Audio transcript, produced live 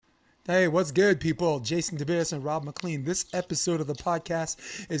Hey, what's good, people? Jason DeBeers and Rob McLean. This episode of the podcast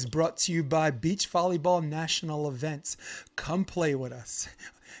is brought to you by Beach Volleyball National Events. Come play with us.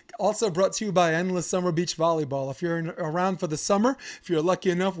 Also brought to you by Endless Summer Beach Volleyball. If you're around for the summer, if you're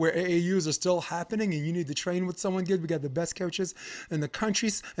lucky enough where AAUs are still happening and you need to train with someone good, we got the best coaches in the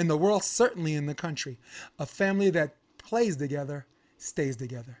countries, in the world, certainly in the country. A family that plays together, stays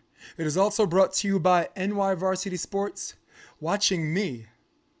together. It is also brought to you by NY Varsity Sports. Watching me,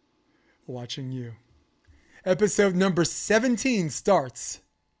 watching you. Episode number 17 starts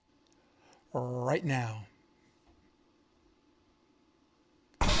right now.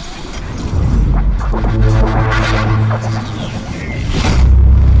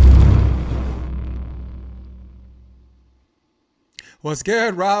 What's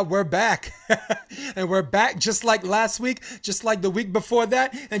good, Rob? We're back. And we're back just like last week, just like the week before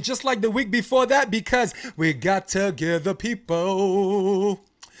that, and just like the week before that, because we got to give the people,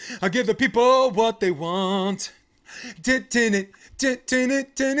 I give the people what they want. It.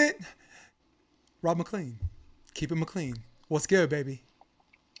 Rob McLean. Keep it McLean. What's good, baby?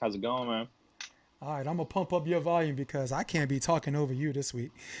 How's it going, man? All right, I'm going to pump up your volume because I can't be talking over you this week.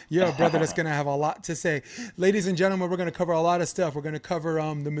 You're a brother that's going to have a lot to say. Ladies and gentlemen, we're going to cover a lot of stuff. We're going to cover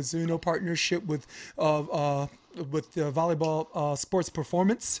the Mizuno partnership with the volleyball sports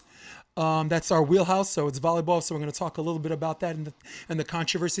performance. That's our wheelhouse, so it's volleyball, so we're going to talk a little bit about that and the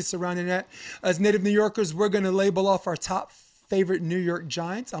controversy surrounding that. As native New Yorkers, we're going to label off our top favorite New York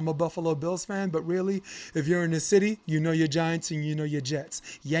Giants. I'm a Buffalo Bills fan, but really, if you're in the city, you know your Giants and you know your Jets.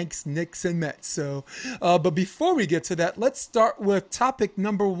 Yanks, Knicks, and Mets. So, but before we get to that, let's start with topic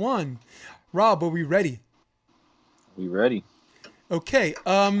number one. Rob, are we ready? We ready. Okay.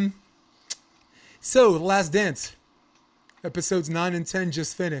 So, Last Dance. Episodes 9 and 10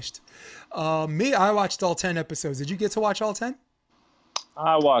 just finished. I watched all 10 episodes. Did you get to watch all 10?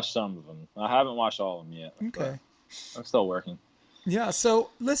 I watched some of them. I haven't watched all of them yet. Okay. I'm still working. Yeah, so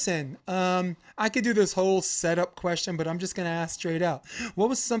listen, I could do this whole setup question, but I'm just going to ask straight out. What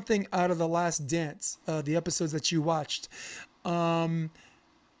was something out of The Last Dance, the episodes that you watched,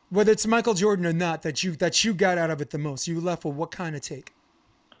 whether it's Michael Jordan or not, that you got out of it the most? You left with what kind of take?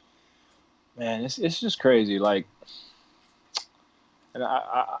 Man, it's just crazy. Like, and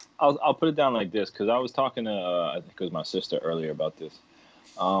I'll put it down like this, because I was talking to, I think it was my sister earlier about this.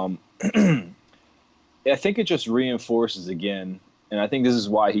 I think it just reinforces again, and I think this is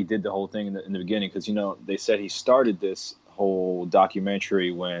why he did the whole thing in the beginning, because, they said he started this whole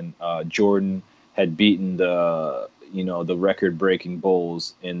documentary when Jordan had beaten the record-breaking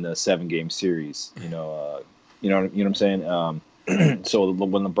Bulls in the 7-game series. You know what I'm saying? So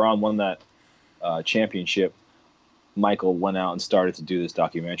when LeBron won that championship, Michael went out and started to do this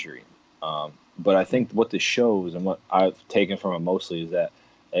documentary. But I think what this shows, and what I've taken from it mostly, is that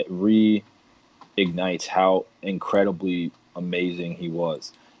it ignites how incredibly amazing he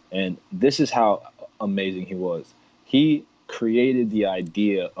was. And this is how amazing he was. He created the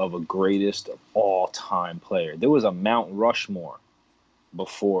idea of a greatest of all time player. There was a Mount Rushmore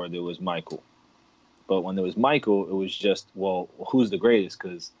before there was Michael. But when there was Michael, it was just, well, who's the greatest?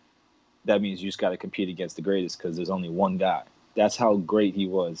 Because that means you just got to compete against the greatest, because there's only one guy. That's how great he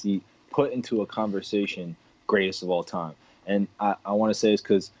was. He put into a conversation greatest of all time. And I want to say this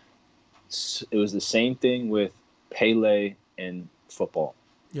because it was the same thing with Pele and football.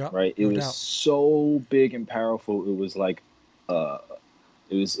 Yeah, right. It was so big and powerful. It was like, it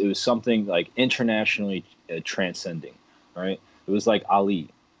was something like internationally transcending. Right. It was like Ali,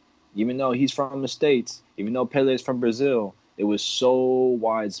 even though he's from the States, even though Pele is from Brazil, it was so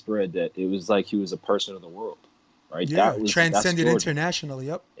widespread that it was like he was a person of the world. Right. Yeah, transcended internationally.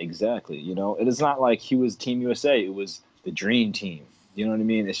 Yep. Exactly. It is not like he was Team USA. It was the dream team. You know what I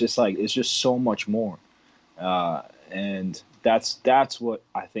mean? It's just so much more. And that's what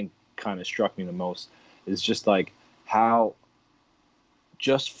I think kind of struck me the most, is just like how,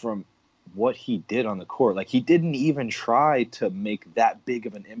 just from what he did on the court, like he didn't even try to make that big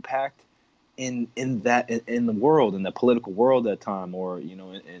of an impact in the world, in the political world at that time, or,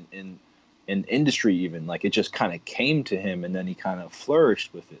 in industry even. Like, it just kind of came to him, and then he kind of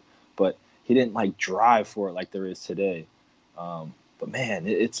flourished with it. But he didn't like drive for it like there is today. But man,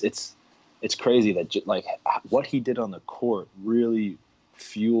 it's crazy that like what he did on the court really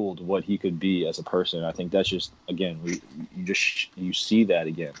fueled what he could be as a person. I think that's just, again, you see that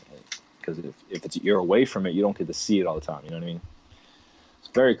again, because if you're away from it, you don't get to see it all the time. You know what I mean? It's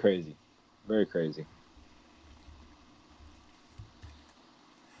very crazy, very crazy.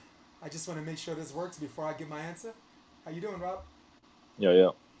 I just want to make sure this works before I give my answer. How you doing, Rob?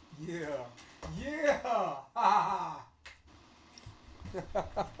 Yeah. Yeah. Ha ha.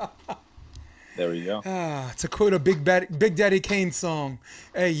 There we go. To quote a Big Daddy Kane song,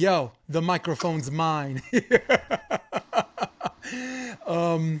 "Hey yo, the microphone's mine." That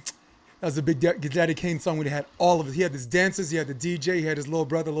was a Big Daddy Kane song when he had all of it. He had his dancers, he had the DJ, he had his little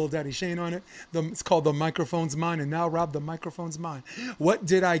brother, Little Daddy Shane on it. It's called "The Microphone's Mine," and now, Rob, the microphone's mine. What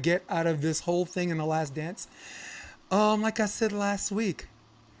did I get out of this whole thing in The Last Dance? Like I said last week,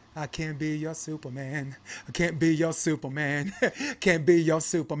 I can't be your Superman. I can't be your Superman. Can't be your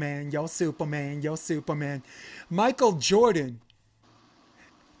Superman. Your Superman. Your Superman. Michael Jordan.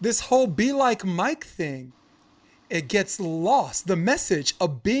 This whole be like Mike thing, it gets lost. The message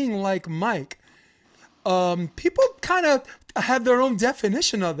of being like Mike. People kind of have their own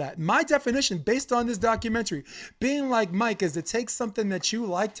definition of that. My definition, based on this documentary, being like Mike, is to take something that you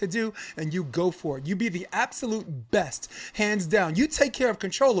like to do and you go for it. You be the absolute best, hands down. You take care of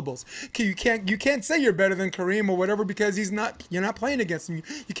controllables. You can't say you're better than Kareem or whatever because you're not playing against him.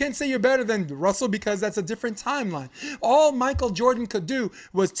 You can't say you're better than Russell because that's a different timeline. All Michael Jordan could do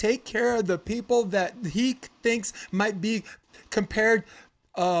was take care of the people that he thinks might be compared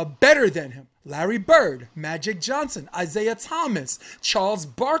better than him. Larry Bird, Magic Johnson, Isaiah Thomas, Charles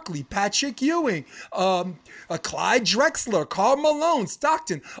Barkley, Patrick Ewing, Clyde Drexler, Karl Malone,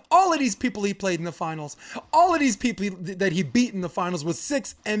 Stockton. All of these people he played in the finals. All of these people that he beat in the finals with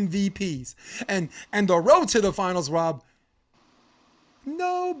 6 MVPs. And the road to the finals, Rob,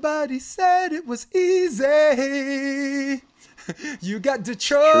 nobody said it was easy. You got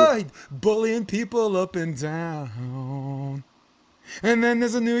Detroit bullying people up and down. And then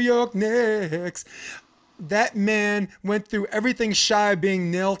there's a New York Knicks. That man went through everything shy of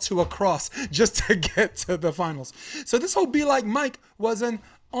being nailed to a cross just to get to the finals. So this whole be like Mike was an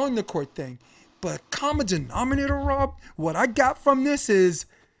on the court thing. But common denominator, Rob, what I got from this is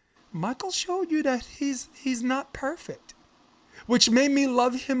Michael showed you that he's not perfect, which made me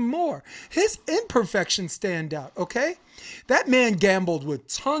love him more. His imperfections stand out, okay? That man gambled with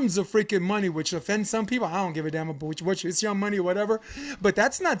tons of freaking money, which offends some people. I don't give a damn about which it's your money or whatever. But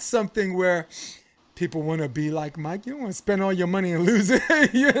that's not something where people want to be like Mike. You don't want to spend all your money and lose it.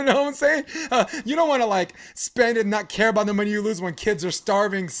 You know what I'm saying? You don't want to like spend it and not care about the money you lose when kids are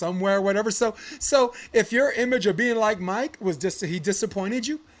starving somewhere or whatever. So if your image of being like Mike was just he disappointed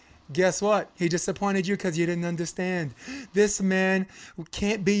you, guess what? He disappointed you because you didn't understand. This man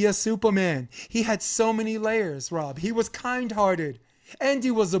can't be a Superman. He had so many layers, Rob. He was kind-hearted. And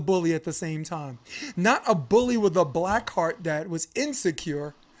he was a bully at the same time. Not a bully with a black heart that was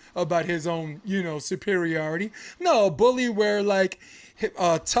insecure about his own, superiority. No, a bully where like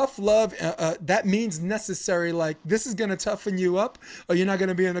tough love, that means necessary. Like this is gonna toughen you up, or you're not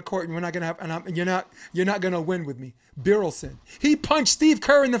gonna be in the court, and we're not gonna have, and you're not gonna win with me. Birrelson, he punched Steve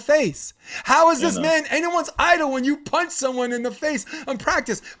Kerr in the face. How is this man anyone's idol when you punch someone in the face on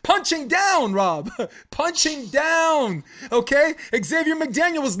practice? Punching down, Rob, punching down. Okay, Xavier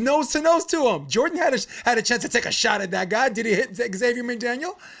McDaniel was nose to nose to him. Jordan had a chance to take a shot at that guy. Did he hit Xavier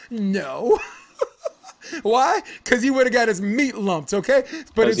McDaniel? No. Why? Because he would have got his meat lumped, okay?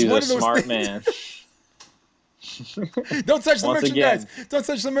 But it's one of those smart things. Man. Don't touch the merchandise. Don't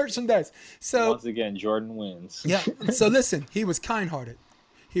touch the merchandise. So once again, Jordan wins. Yeah. So listen, he was kind-hearted.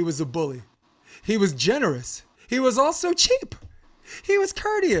 He was a bully. He was generous. He was also cheap. He was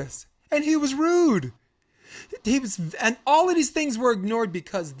courteous. And he was rude. And all of these things were ignored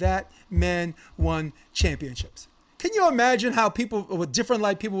because that man won championships. Can you imagine how people with different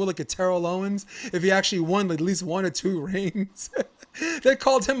light people would look at Terrell Owens if he actually won at least 1 or 2 rings? They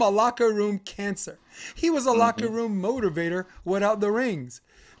called him a locker room cancer. He was a locker room motivator without the rings.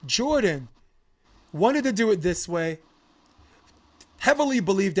 Jordan wanted to do it this way, heavily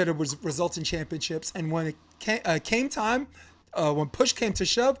believed that it would result in championships, and when it came time, when push came to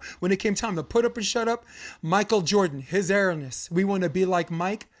shove, when it came time to put up and shut up, Michael Jordan, his airness, we want to be like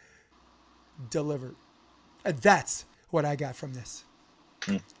Mike, delivered. And that's what I got from this.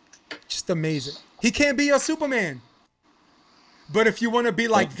 Just amazing. He can't be a Superman. But if you want to be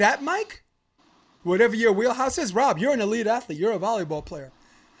like that, Mike, whatever your wheelhouse is, Rob, you're an elite athlete. You're a volleyball player.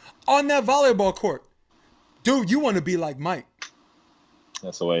 On that volleyball court, dude, you want to be like Mike.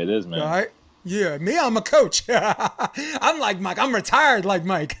 That's the way it is, man. All right? Yeah, me, I'm a coach. I'm like Mike. I'm retired like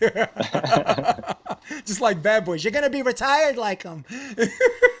Mike. Just like Bad Boys. You're going to be retired like him.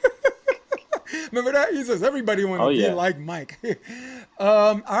 Remember that? He says, everybody want to be like Mike.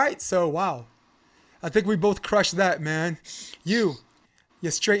 All right, so, wow. I think we both crushed that, man. You're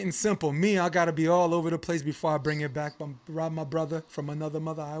straight and simple. Me, I got to be all over the place before I bring it back. Rob, my brother, from another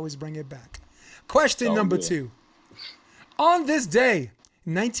mother, I always bring it back. Question number 2. On this day,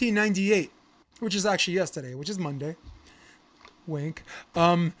 1998, which is actually yesterday, which is Monday, Wink.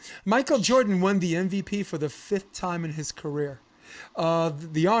 Michael Jordan won the MVP for the 5th time in his career.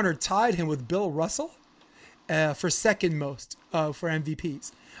 The honor tied him with Bill Russell for second most for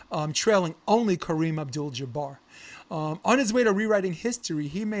MVPs, trailing only Kareem Abdul-Jabbar. On his way to rewriting history,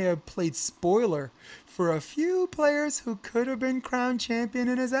 he may have played spoiler for a few players who could have been crowned champion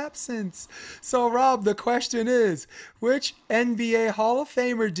in his absence. So, Rob, the question is, which NBA Hall of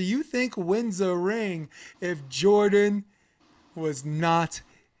Famer do you think wins a ring if Jordan was not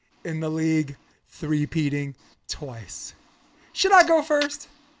in the league three-peating twice? Should I go first?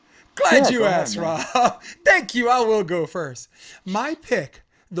 Glad you asked, Rob. Thank you. I will go first. My pick,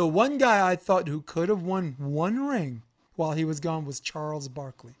 the one guy I thought who could have won one ring while he was gone, was Charles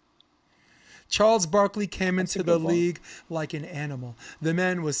Barkley. Charles Barkley came into the league like an animal. The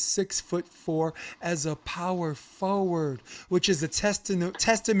man was 6'4" as a power forward, which is a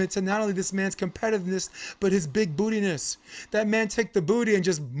testament to not only this man's competitiveness, but his big bootiness. That man take the booty and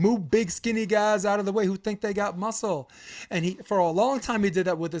just move big skinny guys out of the way who think they got muscle. And for a long time, he did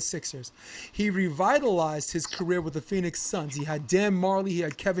that with the Sixers. He revitalized his career with the Phoenix Suns. He had Dan Marley, he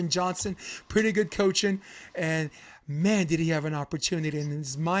had Kevin Johnson, pretty good coaching, and man, did he have an opportunity. And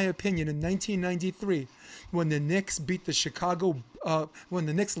it's my opinion, in 1993, when the Knicks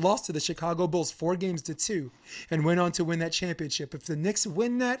lost to the Chicago Bulls 4-2 and went on to win that championship. If the Knicks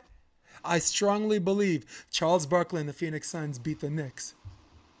win that, I strongly believe Charles Barkley and the Phoenix Suns beat the Knicks.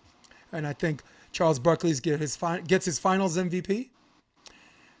 And I think Charles Barkley gets his finals MVP.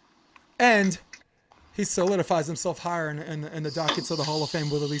 And he solidifies himself higher in the dockets of the Hall of Fame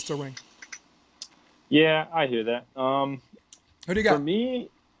with at least a ring. Yeah, I hear that. Who do you got?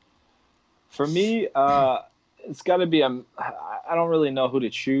 For me, it's got to be. I don't really know who to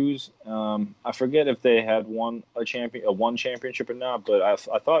choose. I forget if they had won a championship or not. But I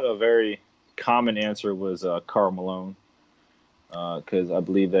thought a very common answer was Karl Malone, because I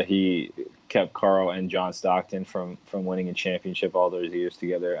believe that he kept Karl and John Stockton from winning a championship all those years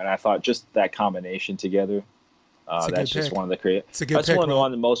together. And I thought just that combination together. That's just one of the create. That's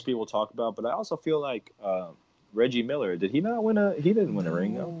one that most people talk about. But I also feel like Reggie Miller. Did he not win he didn't win a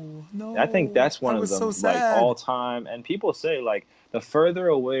ring. No. I think that's one of them, so like all time. And people say like the further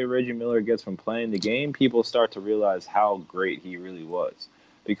away Reggie Miller gets from playing the game, people start to realize how great he really was,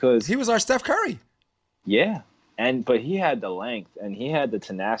 because he was our Steph Curry. Yeah, but he had the length and he had the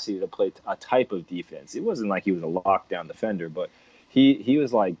tenacity to play a type of defense. It wasn't like he was a lockdown defender, but he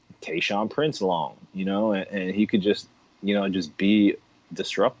was like Tayshaun Prince long, and he could just be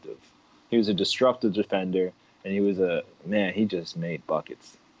disruptive. He was a disruptive defender, and he just made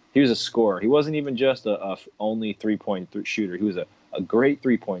buckets. He was a scorer. He wasn't even just a only 3-point shooter. He was a great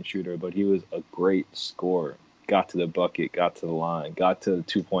 3-point shooter, but he was a great scorer. Got to the bucket, got to the line, got to the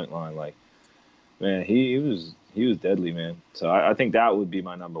 2-point line. Like, man, he was deadly, man. So I think that would be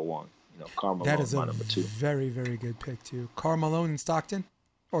my number one. Karl Malone is my number two. Very, very good pick too. Karl Malone and Stockton,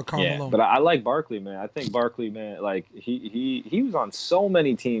 or Karl Malone. But I like Barkley, man. I think Barkley, man, like he was on so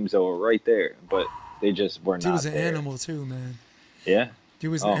many teams that were right there, but they just were not. He was an there. Animal too, man. Yeah. He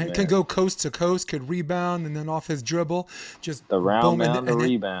was can go coast to coast, could rebound, and then off his dribble, just the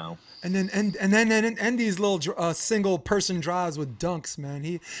rebound. And then these little single person drives with dunks,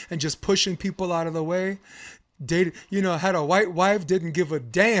 man. And just pushing people out of the way. Dated, had a white wife, didn't give a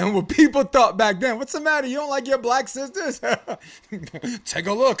damn what people thought back then. What's the matter? You don't like your black sisters? Take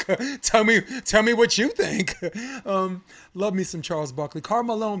a look. Tell me what you think. Love me some Charles Barkley. Karl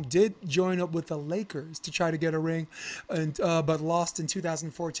Malone did join up with the Lakers to try to get a ring, but lost in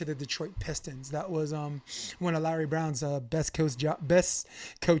 2004 to the Detroit Pistons. That was one of Larry Brown's best coached.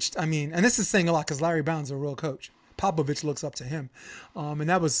 And this is saying a lot because Larry Brown's a real coach. Popovich looks up to him. And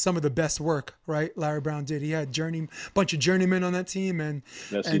that was some of the best work, right? Larry Brown did. He had bunch of journeymen on that team and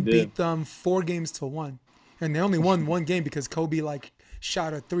beat them 4-1. And they only won one game because Kobe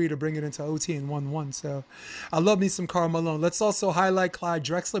shot a 3 to bring it into OT and won 1. So I love me some Karl Malone. Let's also highlight Clyde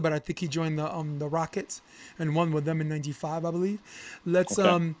Drexler, but I think he joined the Rockets and won with them in '95, I believe.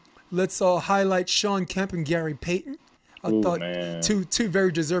 Let's highlight Sean Kemp and Gary Payton. I thought two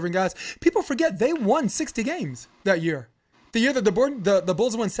very deserving guys. People forget they won 60 games that year. The year that the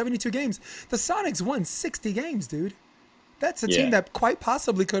Bulls won 72 games, the Sonics won 60 games, dude. That's a team that quite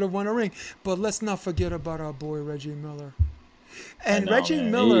possibly could have won a ring. But let's not forget about our boy Reggie Miller. And Reggie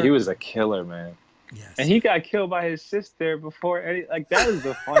Miller, he was a killer, man. Yes. And he got killed by his sister before Eddie. Like, that is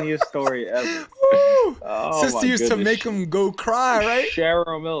the funniest story ever. Sister used to make him go cry, right?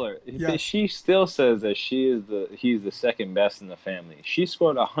 Cheryl Miller. Yes. She still says that he's the second best in the family. She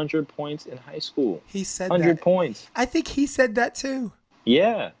scored 100 points in high school. He said 100 points. I think he said that too.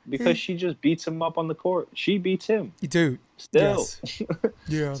 Yeah, because she just beats him up on the court. She beats him Dude, still. yes.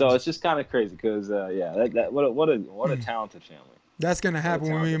 Yeah. So it's just kind of crazy because yeah, that what a talented family. That's gonna What a happen with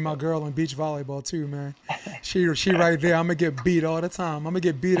me talented and my family. girl in beach volleyball too, man. She right there. I'm gonna get beat all the time. I'm gonna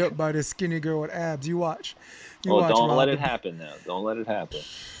get beat up by this skinny girl with abs. You watch. You Well, watch, don't let Rob. it happen now. Don't let it happen.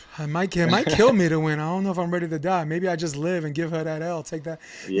 It might kill me to win. I don't know if I'm ready to die. Maybe I just live and give her that L. Take that,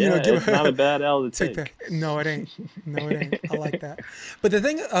 Yeah, give it's not a her bad L to take that. take. No, it ain't. No, it ain't. I like that. But the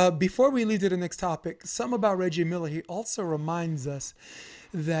thing, before we leave to the next topic, some about Reggie Miller. He also reminds us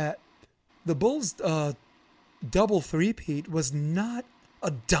that the Bulls' double three-peat was not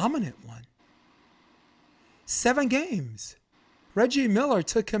a dominant one. 7 games. Reggie Miller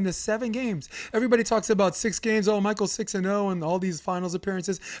took him to 7 games. Everybody talks about 6 games. Oh, Michael's 6-0 and all these finals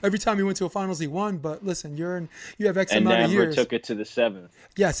appearances. Every time he went to a finals, he won. But listen, you have X And amount of never years. took it to the seventh.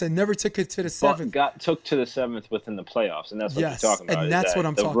 Yes, and never took it to the But seventh. took to the seventh within the playoffs, and that's what you're Yes, talking about. and Is that's what that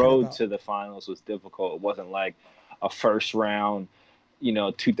I'm the talking road about. to the finals was difficult. It wasn't like a first round,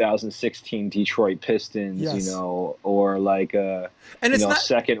 2016 Detroit Pistons, Yes, or like and it's not.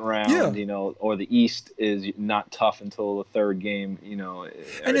 second round, Yeah, or the East is not tough until the third game, and or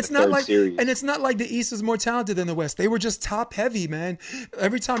the third series. it's not like the East is more talented than the West. They were just top heavy, man.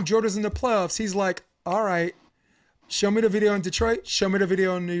 Every time Jordan's in the playoffs, he's like, "All right, show me the video in Detroit. Show me the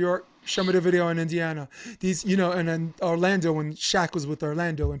video in New York. Show me the video in Indiana." These, and then Orlando when Shaq was with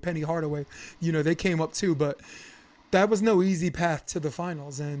Orlando and Penny Hardaway, they came up too. But that was no easy path to the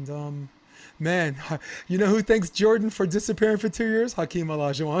finals. And man, you know who thanks Jordan for disappearing for 2 years? Hakeem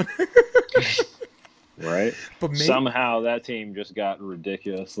Olajuwon. Right. But Somehow that team just got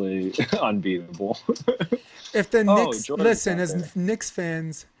ridiculously unbeatable. if the Oh, Knicks Jordan's listen not as there. Knicks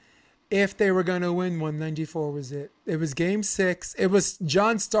fans, if they were gonna win 194 was it. It was game 6. It was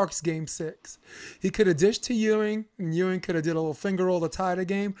John Stark's game 6. He could have dished to Ewing, and Ewing could have did a little finger roll to tie the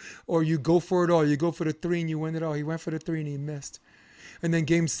game, or you go for it all. You go for the 3 and you win it all. He went for the 3 and he missed. And then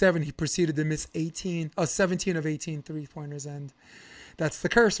game 7, he proceeded to miss 17 of 18 3-pointers. And that's the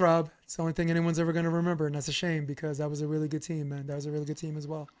curse, Rob. It's the only thing anyone's ever going to remember. And that's a shame because that was a really good team, man. That was a really good team as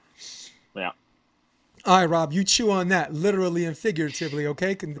well. Yeah. All right, Rob, you chew on that literally and figuratively,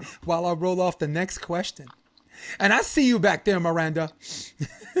 okay? While I roll off the next question. And I see you back there, Miranda.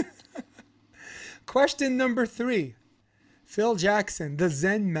 Question number 3. Phil Jackson, the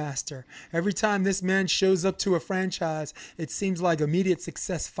Zen master. Every time this man shows up to a franchise, it seems like immediate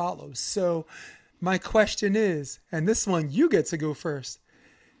success follows. So my question is, and this one you get to go first.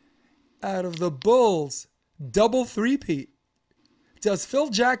 Out of the Bulls' double three-peat, does Phil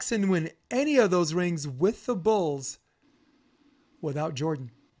Jackson win any of those rings with the Bulls without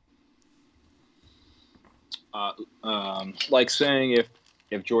Jordan? Like saying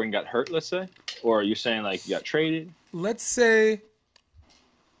if Jordan got hurt, let's say, or are you saying like he got traded? Let's say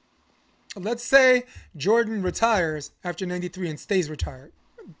Jordan retires after 93 and stays retired.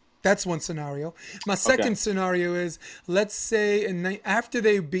 That's one scenario. My second Okay. scenario is, let's say after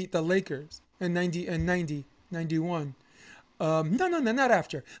they beat the Lakers in 91. No, not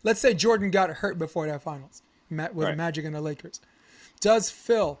after. Let's say Jordan got hurt before that finals with Right. Magic and the Lakers. Does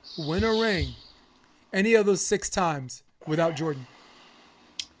Phil win a ring any of those 6 times without Jordan?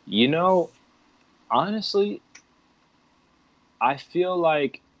 Honestly, I feel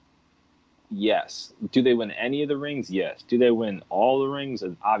like yes. Do they win any of the rings? Yes. Do they win all the rings?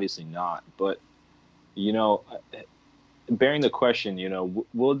 Obviously not. But you know, bearing the question,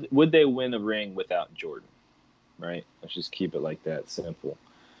 would they win a ring without Jordan? Right. Let's just keep it like that, simple.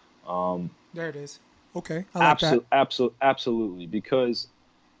 There it is. Okay, I like that. Absolutely. Because,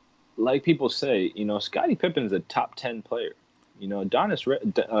 like people say, Scottie Pippen is a top 10 player. Dennis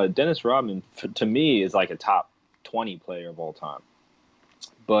Rodman, to me, is like a top 20 player of all time.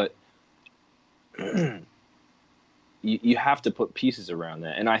 But you have to put pieces around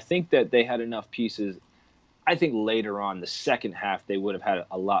that. And I think that they had enough pieces. I think later on, the second half, they would have had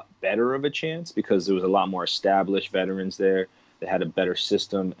a lot better of a chance because there was a lot more established veterans there. They had a better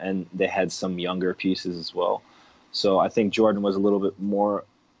system, and they had some younger pieces as well. So I think Jordan was a little bit more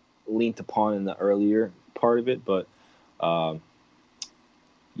leaned upon in the earlier part of it. But, I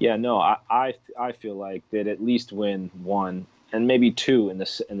feel like they'd at least win 1 and maybe 2 in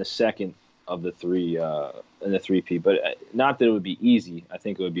the second of the 3 in the 3P. But not that it would be easy. I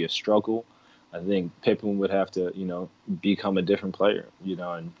think it would be a struggle. I think Pippen would have to, become a different player,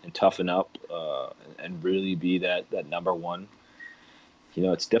 and toughen up and really be that number one.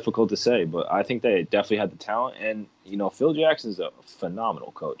 It's difficult to say, but I think they definitely had the talent. And, Phil Jackson's a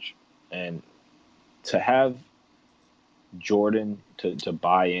phenomenal coach. And to have Jordan to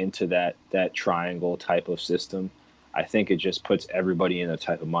buy into that triangle type of system, I think it just puts everybody in a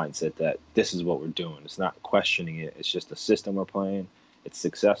type of mindset that this is what we're doing. It's not questioning it. It's just a system we're playing. It's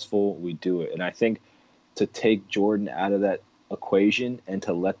successful. We do it. And I think to take Jordan out of that equation and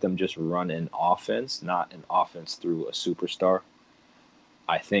to let them just run an offense, not an offense through a superstar,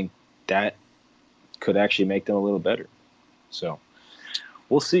 I think that could actually make them a little better. So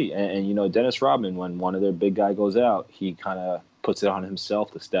we'll see. And you know, Dennis Rodman, when one of their big guy goes out, he kind of puts it on himself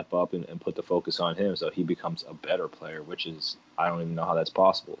to step up and put the focus on him, so he becomes a better player, which is, I don't even know how that's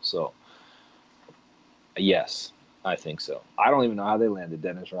possible. So yes, I think so. I don't even know how they landed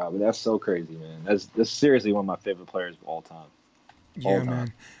Dennis Rodman. That's so crazy, man. That's seriously one of my favorite players of all time. Yeah,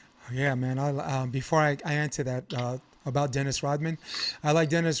 man. Yeah, man. Before I answer that about Dennis Rodman, I like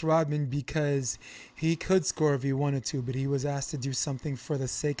Dennis Rodman because he could score if he wanted to, but he was asked to do something for the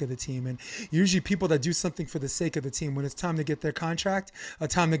sake of the team. And usually people that do something for the sake of the team, when it's time to get their contract, or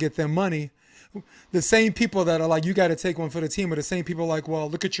time to get their money, the same people that are like, you got to take one for the team, are the same people like, well,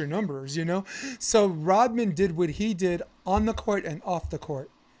 look at your numbers, you know? So Rodman did what he did on the court and off the court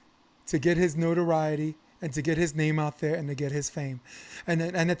to get his notoriety and to get his name out there and to get his fame. And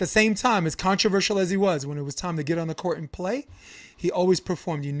at the same time, as controversial as he was, when it was time to get on the court and play, he always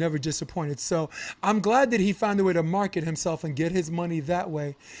performed. He never disappointed. So I'm glad that he found a way to market himself and get his money that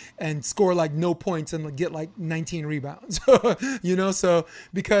way and score like no points and get like 19 rebounds. You know, so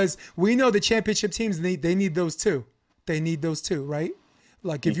because we know the championship teams, they need those too. They need those too, right?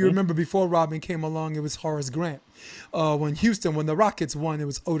 Like if you remember before Rodman came along, it was Horace Grant. When the Rockets won, it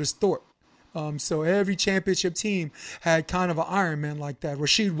was Otis Thorpe. So every championship team had kind of an Iron Man like that.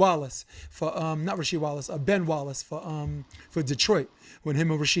 Ben Wallace for Detroit when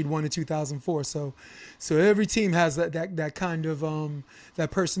him and Rasheed won in 2004. So every team has that kind of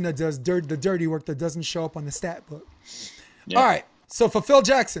that person that does the dirty work that doesn't show up on the stat book. Yeah. All right. So for Phil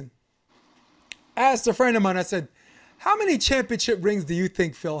Jackson, I asked a friend of mine, I said, how many championship rings do you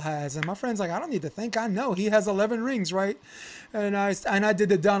think Phil has? And my friend's like, I don't need to think. I know he has 11 rings, right? And I did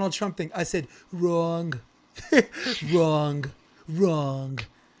the Donald Trump thing. I said, wrong, wrong.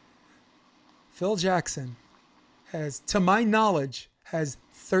 Phil Jackson has, to my knowledge, has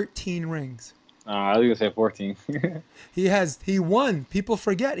 13 rings. I was going to say 14. He won. People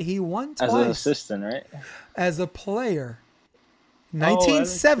forget. He won twice. As an assistant, right? As a player.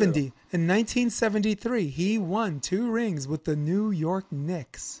 1970 and 1973, he won 2 rings with the New York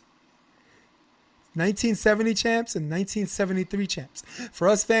Knicks. 1970 champs and 1973 champs. For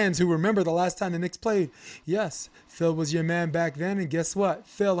us fans who remember the last time the Knicks played, yes, Phil was your man back then, and guess what?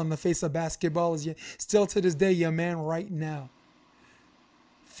 Phil, on the face of basketball, is still to this day your man right now.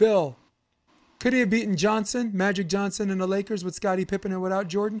 Phil, could he have beaten Magic Johnson and the Lakers with Scottie Pippen and without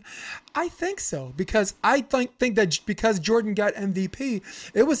Jordan? I think so, because I think that because Jordan got MVP,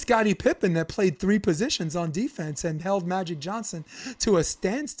 it was Scottie Pippen that played 3 positions on defense and held Magic Johnson to a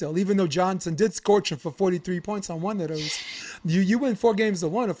standstill, even though Johnson did scorch him for 43 points on one of those. You win 4 games to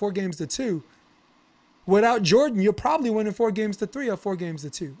 1 or 4 games to 2. Without Jordan, you're probably winning 4 games to 3 or 4 games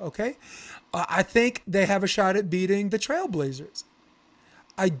to 2, okay? I think they have a shot at beating the Trailblazers.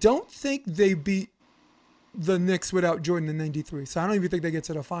 I don't think they beat the Knicks without Jordan in 93. So I don't even think they get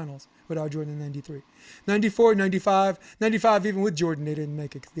to the finals without Jordan in 93. 94, 95. 95, even with Jordan, they didn't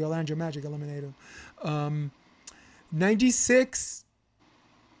make it because the Orlando Magic eliminated them. 96,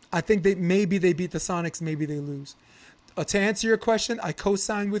 I think they beat the Sonics, maybe they lose. To answer your question, I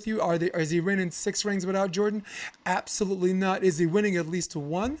co-sign with you. Is he winning 6 rings without Jordan? Absolutely not. Is he winning at least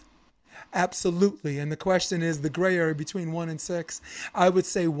 1? Absolutely. And the question is the gray area between 1 and 6. I would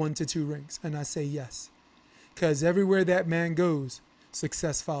say 1 to 2 rings. And I say yes. Because everywhere that man goes,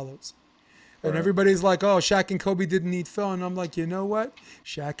 success follows. And everybody's like, oh, Shaq and Kobe didn't need Phil. And I'm like, you know what?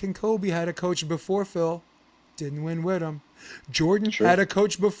 Shaq and Kobe had a coach before Phil. Didn't win with him. Jordan had a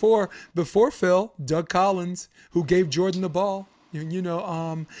coach before Phil, Doug Collins, who gave Jordan the ball. And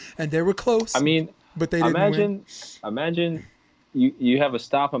they were close. I mean, but they didn't win. Imagine you have a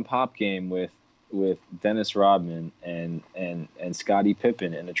stop and pop game with Dennis Rodman and Scottie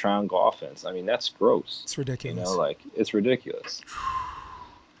Pippen in a triangle offense. I mean, that's gross. It's ridiculous. It's ridiculous.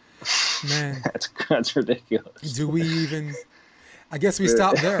 Man, that's ridiculous. Do we even? I guess we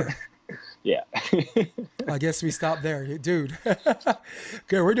stop there. Yeah. I guess we stop there, dude.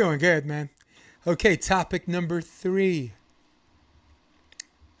 Good, we're doing good, man. Okay, topic number 3.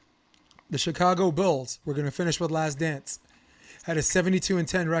 The Chicago Bulls. We're gonna finish with Last Dance. Had a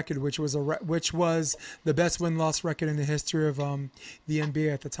 72-10 record, which was the best win-loss record in the history of the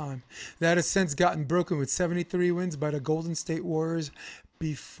NBA at the time. That has since gotten broken with 73 wins by the Golden State Warriors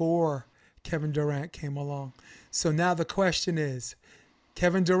before Kevin Durant came along. So now the question is,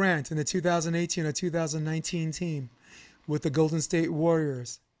 Kevin Durant and the 2018 or 2019 team, with the Golden State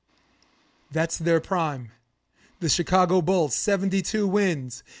Warriors. That's their prime. The Chicago Bulls, 72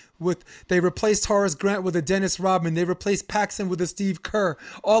 wins. They replaced Horace Grant with a Dennis Rodman. They replaced Paxson with a Steve Kerr.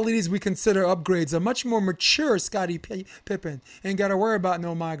 All of these we consider upgrades. A much more mature Scottie Pippen. Ain't got to worry about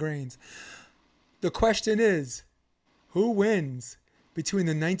no migraines. The question is, who wins between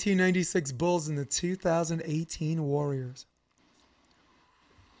the 1996 Bulls and the 2018 Warriors?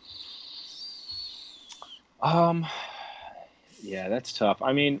 Yeah, that's tough.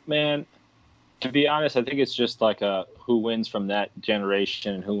 I mean, man, to be honest, I think it's just like a who wins from that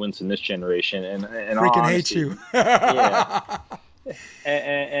generation and who wins in this generation. And freaking hate you. Yeah.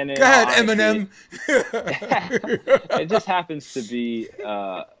 And go ahead, Eminem. It just happens to be,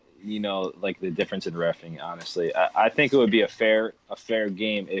 like the difference in reffing. Honestly, I think it would be a fair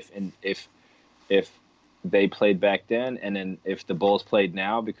game if they played back then, and then if the Bulls played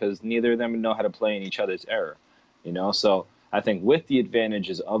now, because neither of them know how to play in each other's era. So I think with the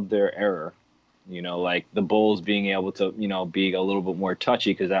advantages of their era, like the Bulls being able to, be a little bit more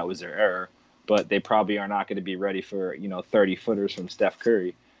touchy because that was their era, but they probably are not going to be ready for, 30 footers from Steph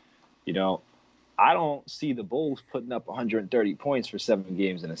Curry. I don't see the Bulls putting up 130 points for 7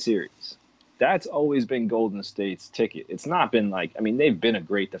 games in a series. That's always been Golden State's ticket. It's not been they've been a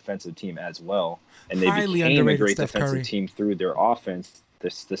great defensive team as well, and they became a great defensive team through their offense.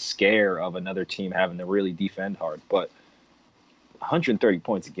 The scare of another team having to really defend hard, but 130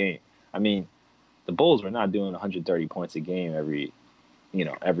 points a game. The Bulls were not doing 130 points a game every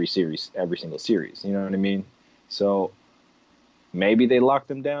single series. You know what I mean? So maybe they locked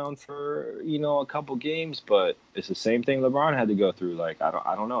them down for, a couple games, but it's the same thing LeBron had to go through. I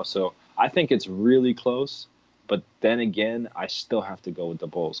don't know. So I think it's really close, but then again, I still have to go with the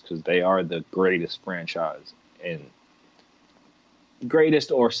Bulls because they are the greatest franchise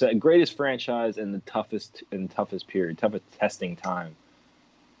greatest franchise in the toughest period, toughest testing time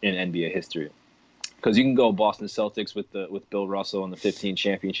in NBA history. Because you can go Boston Celtics with Bill Russell and the 15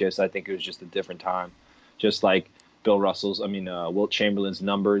 championships. I think it was just a different time. Just like Wilt Chamberlain's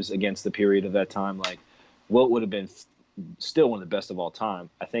numbers against the period of that time. Wilt would have been still one of the best of all time.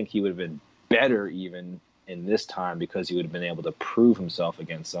 I think he would have been better even in this time because he would have been able to prove himself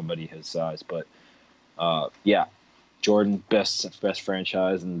against somebody his size. But Jordan, best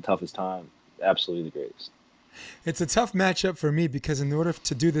franchise in the toughest time. Absolutely the greatest. It's a tough matchup for me because in order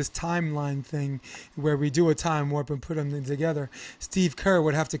to do this timeline thing where we do a time warp and put them together, Steve Kerr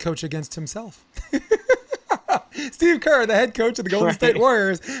would have to coach against himself. Steve Kerr, the head coach of the Golden State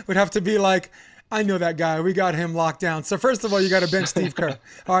Warriors, would have to be like, I know that guy. We got him locked down. So first of all, you got to bench Steve Kerr.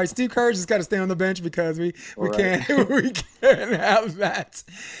 All right, Steve Kerr just got to stay on the bench because we can't have that.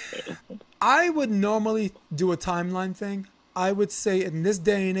 I would normally do a timeline thing. I would say in this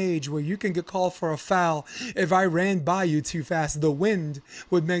day and age where you can get called for a foul, if I ran by you too fast, the wind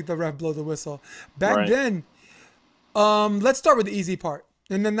would make the ref blow the whistle. Back then, let's start with the easy part.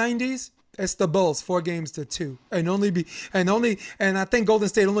 In the 90s, it's the Bulls, 4-2, and I think Golden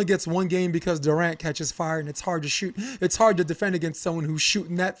State only gets 1 game because Durant catches fire and it's hard to shoot. It's hard to defend against someone who's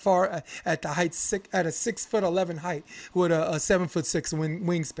shooting that far at the height at a 6'11" height with a 7'6"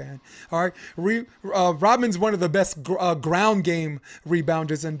 wingspan. All right, Rodman's one of the best ground game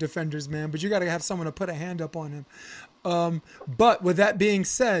rebounders and defenders, man. But you got to have someone to put a hand up on him. But with that being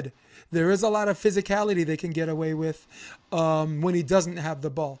said, there is a lot of physicality they can get away with when he doesn't have the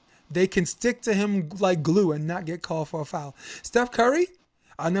ball. They can stick to him like glue and not get called for a foul. Steph Curry,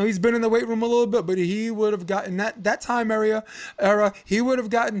 I know he's been in the weight room a little bit, but he would have gotten that time era, he would have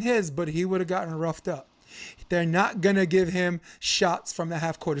gotten his, but he would have gotten roughed up. They're not going to give him shots from the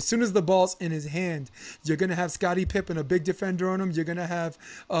half court. As soon as the ball's in his hand, you're going to have Scottie Pippen, a big defender on him. You're going to have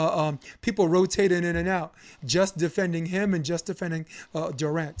people rotating in and out, just defending him and just defending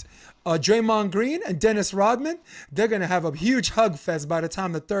Durant. Draymond Green and Dennis Rodman, they're going to have a huge hug fest by the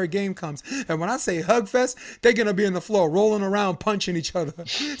time the third game comes. And when I say hug fest, they're going to be on the floor rolling around, punching each other.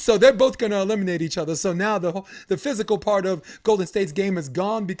 So they're both going to eliminate each other. So now the physical part of Golden State's game is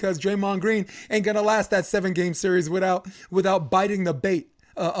gone because Draymond Green ain't going to last that 7-game series without biting the bait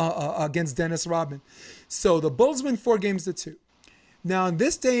against Dennis Rodman. So the Bulls win 4-2. Now, in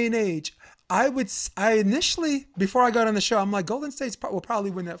this day and age, I initially, before I got on the show, I'm like, Golden State will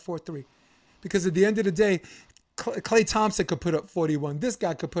probably win that 4-3. Because at the end of the day, Klay Thompson could put up 41. This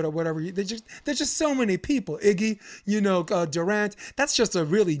guy could put up whatever. There's just so many people. Iggy, Durant. That's just a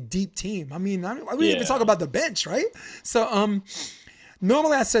really deep team. We even talk about the bench, right? So,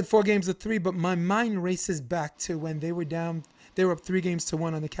 normally I said 4-3, but my mind races back to when they were down. They were up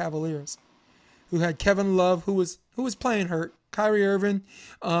 3-1 on the Cavaliers, who had Kevin Love, who was playing hurt. Kyrie Irving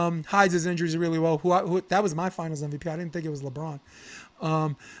hides his injuries really well. That was my Finals MVP. I didn't think it was LeBron.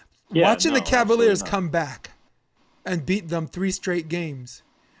 Watching the Cavaliers come back and beat them 3 straight games,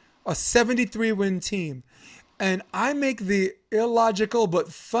 a 73-win team, and I make the illogical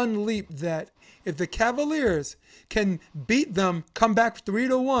but fun leap that if the Cavaliers can beat them, come back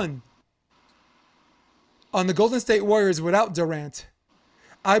 3-1 on the Golden State Warriors without Durant,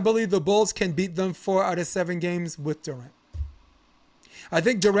 I believe the Bulls can beat them 4 out of 7 games with Durant. I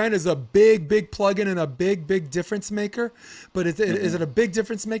think Durant is a big plug-in and a big difference maker, but is it a big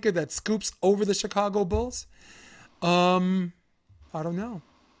difference maker that scoops over the Chicago Bulls? I don't know.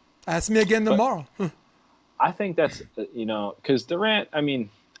 Ask me again tomorrow. I think that's, because Durant, I mean,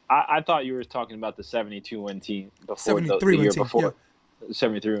 I thought you were talking about the 72-win team before the year before. Yeah.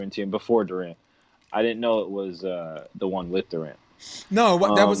 73-win team before Durant. I didn't know it was the one with Durant. No,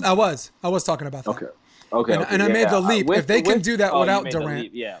 I was talking about that. Okay. And I made the leap. If they can do that without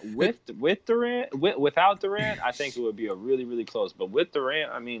Durant. Yeah, with Durant, without Durant, I think it would be a really, really close. But with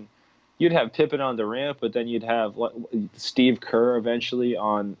Durant, I mean, you'd have Pippen on Durant, but then you'd have Steve Kerr eventually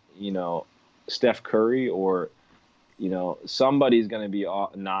on, Steph Curry, or, somebody's going to be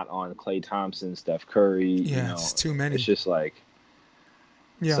not on Klay Thompson, Steph Curry. Yeah, it's too many. It's just like,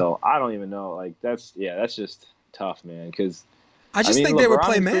 so I don't even know. Like, that's just tough, man, because I think they would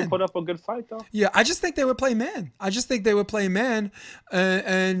play man. Put up a good fight, though. Yeah, I just think they would play man.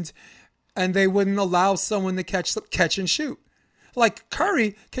 And they wouldn't allow someone to catch and shoot. Like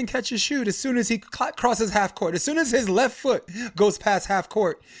Curry can catch and shoot as soon as he crosses half court. As soon as his left foot goes past half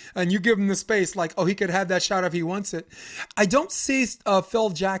court, and you give him the space, like, he could have that shot if he wants it. I don't see Phil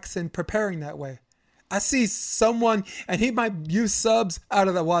Jackson preparing that way. I see someone, and he might use subs out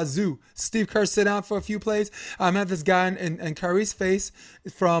of the wazoo. Steve Kerr sit down for a few plays. I'm at this guy in Curry's face,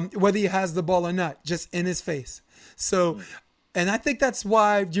 from whether he has the ball or not, just in his face. So, and I think that's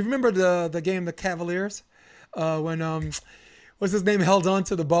why. Do you remember the game, the Cavaliers, when what's his name, held on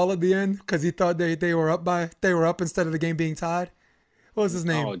to the ball at the end because he thought they were up instead of the game being tied? What was his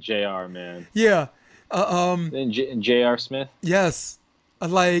name? Oh, JR, man. Yeah. J.R. Smith. Yes.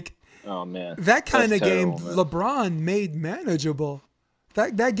 Oh man, that kind of game, man. LeBron made manageable.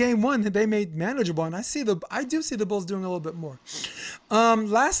 That game one they made manageable, and I do see the Bulls doing a little bit more.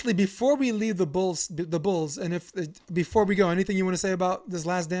 Lastly, before we leave the Bulls, and before we go, anything you want to say about this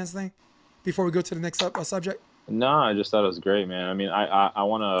Last Dance thing? Before we go to the next subject? No, I just thought it was great, man. I mean, I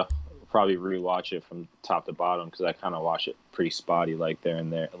want to probably rewatch it from top to bottom because I kind of watched it pretty spotty, like there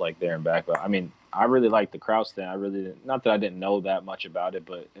and back. But I mean, I really liked the Krause thing. I really didn't, not that I didn't know that much about it,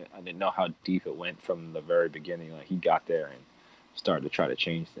 but I didn't know how deep it went from the very beginning. Like, he got there and started to try to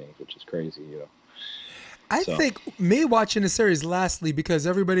change things, which is crazy, I think me watching the series, lastly, because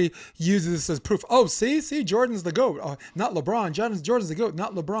everybody uses this as proof. Oh, see, Jordan's the GOAT, not LeBron. Jordan's the GOAT,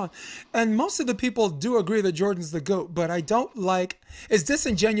 not LeBron. And most of the people do agree that Jordan's the GOAT, but I don't it's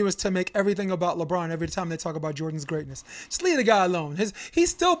disingenuous to make everything about LeBron every time they talk about Jordan's greatness. Just leave the guy alone. He's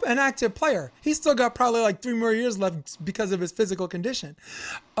still an active player. He's still got probably 3 more years left because of his physical condition.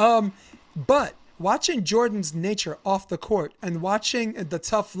 But watching Jordan's nature off the court and watching the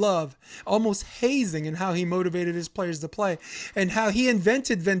tough love, almost hazing in how he motivated his players to play, and how he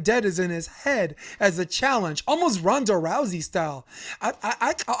invented vendettas in his head as a challenge, almost Ronda Rousey style.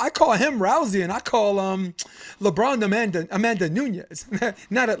 I call him Rousey, and I call LeBron Amanda Nunez.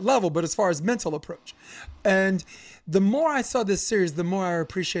 Not at level, but as far as mental approach. And the more I saw this series, the more I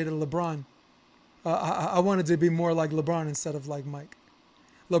appreciated LeBron. I wanted to be more like LeBron instead of like Mike.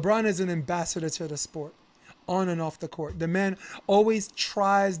 LeBron is an ambassador to the sport, on and off the court. The man always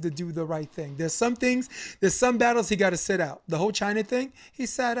tries to do the right thing. There's some battles he got to sit out. The whole China thing, he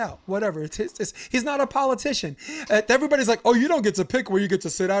sat out. Whatever. He's not a politician. Everybody's like, oh, you don't get to pick where you get to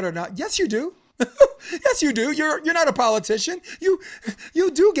sit out or not. Yes, you do. Yes, you do. You're not a politician.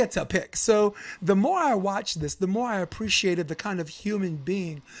 You do get to pick. So the more I watch this, the more I appreciated the kind of human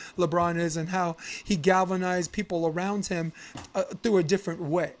being LeBron is and how he galvanized people around him through a different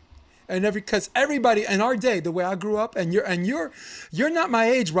way. And because everybody in our day, the way I grew up, and you're not my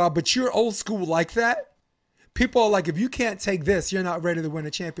age, Rob, but you're old school like that. People are like, if you can't take this, you're not ready to win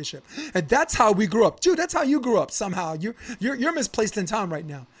a championship. And that's how we grew up. Dude, that's how you grew up somehow. You're misplaced in time right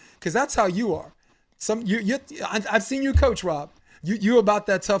now. Because that's how you are. I've seen you coach, Rob. You about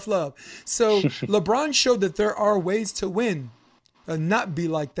that tough love. So LeBron showed that there are ways to win and not be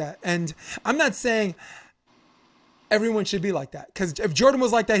like that. And I'm not saying everyone should be like that. Because if Jordan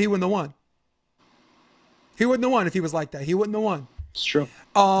was like that, he wouldn't have won. He wouldn't have won if he was like that. He wouldn't have won. It's true.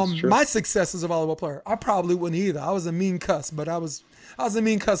 It's true. My success as a volleyball player, I probably wouldn't either. I was a mean cuss, but I was a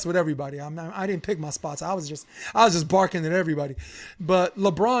mean cuss with everybody. I didn't pick my spots. I was just barking at everybody. But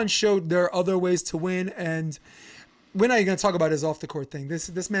LeBron showed there are other ways to win, and we're not even going to talk about his off the court thing.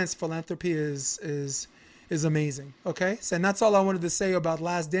 This man's philanthropy is amazing. Okay, so and that's all I wanted to say about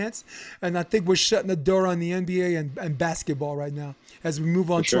Last Dance. And I think we're shutting the door on the NBA and basketball right now as we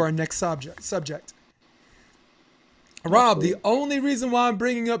move on to our next subject. Rob, the only reason why I'm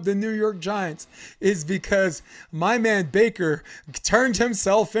bringing up the New York Giants is because my man Baker turned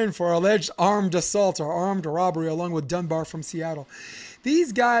himself in for alleged armed assault or armed robbery along with Dunbar from Seattle.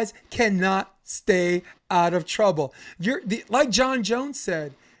 These guys cannot stay out of trouble. Like John Jones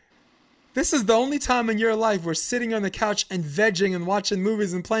said, this is the only time in your life where sitting on the couch and vegging and watching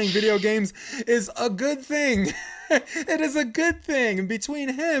movies and playing video games is a good thing. It is a good thing. And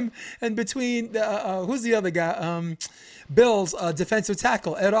between him and between, who's the other guy? Bill's defensive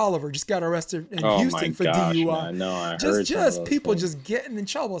tackle, Ed Oliver, just got arrested in Houston for DUI. Man, no, I just people things. just getting in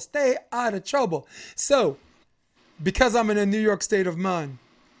trouble. Stay out of trouble. So, because I'm in a New York state of mind,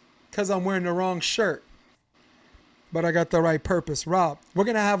 because I'm wearing the wrong shirt, but I got the right purpose. Rob, we're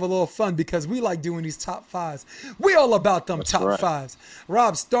going to have a little fun because we like doing these top fives. We all about them top fives.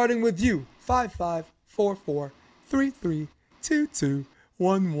 Rob, starting with you.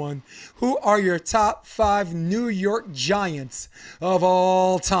 5544332211. Who are your top 5 New York Giants of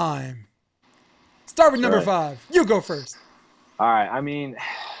all time? Start with number 5. You go first. All right. I mean,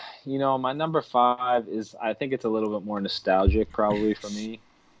 my number 5 is, I think it's a little bit more nostalgic probably for me.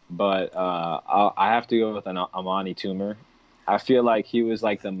 But I have to go with an Amani Toomer. I feel like he was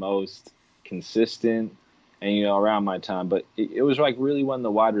like the most consistent and, around my time. But it was like really when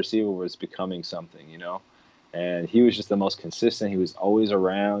the wide receiver was becoming something, And he was just the most consistent. He was always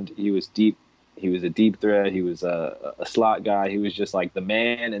around. He was deep. He was a deep threat. He was a slot guy. He was just like the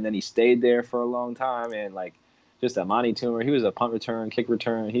man. And then he stayed there for a long time. And like just Amani Toomer, he was a punt return, kick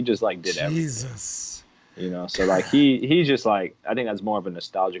return. He just like did everything. Jesus. So like he just like, I think that's more of a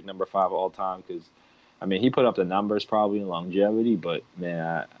nostalgic number 5 of all time because, I mean, he put up the numbers probably in longevity, but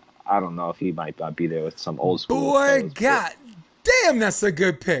man, I don't know if he might be there with some old school. Boy, God damn, that's a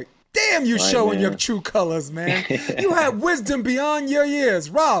good pick. Damn, you showing your true colors, man. You had wisdom beyond your years.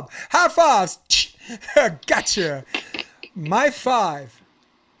 Rob, high fives. Gotcha. My 5.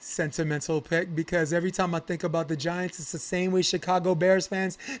 Sentimental pick because every time I think about the Giants, it's the same way Chicago Bears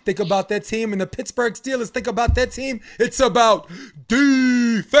fans think about their team and the Pittsburgh Steelers think about their team. It's about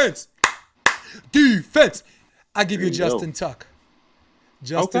defense. Defense. I give you Justin Tuck.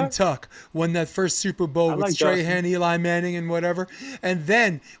 Tuck won that first Super Bowl with Strahan, Eli Manning, and whatever. And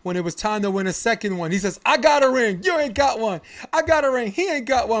then when it was time to win a second one, he says, I got a ring. You ain't got one. I got a ring. He ain't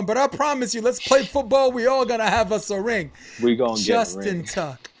got one. But I promise you, let's play football. We all going to have us a ring. We going to get a ring. Justin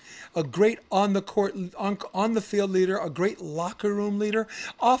Tuck. A great on the court, on the field leader, a great locker room leader.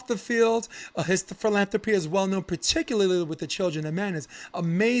 Off the field, his philanthropy is well known, particularly with the children. The man is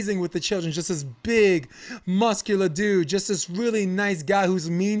amazing with the children. Just this big, muscular dude. Just this really nice guy whose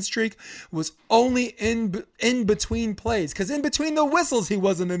mean streak was only in between plays. Because in between the whistles, he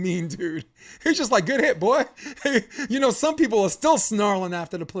wasn't a mean dude. He's just like, good hit, boy. Hey, some people are still snarling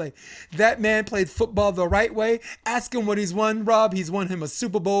after the play. That man played football the right way. Ask him what he's won, Rob. He's won him a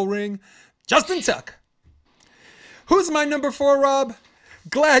Super Bowl ring. Justin Tuck. Who's my number 4, Rob?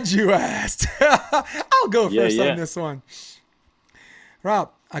 Glad you asked. I'll go first on this one.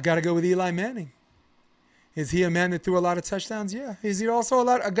 Rob, I got to go with Eli Manning. Is he a man that threw a lot of touchdowns? Yeah. Is he also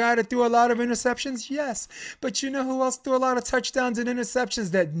a guy that threw a lot of interceptions? Yes. But you know who else threw a lot of touchdowns and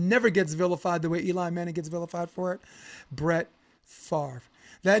interceptions that never gets vilified the way Eli Manning gets vilified for it? Brett Favre.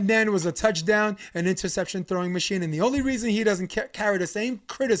 That man was a touchdown and interception throwing machine. And the only reason he doesn't carry the same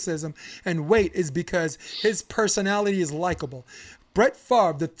criticism and weight is because his personality is likable. Brett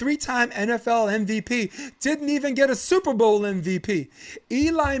Favre, the 3-time NFL MVP, didn't even get a Super Bowl MVP.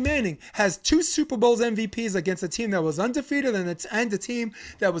 Eli Manning has 2 Super Bowls MVPs against a team that was undefeated and a team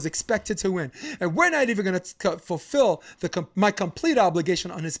that was expected to win. And we're not even going to fulfill my complete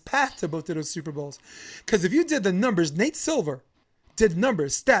obligation on his path to both of those Super Bowls. Because if you did the numbers, Nate Silver did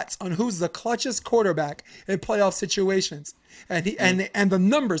stats on who's the clutchest quarterback in playoff situations. And the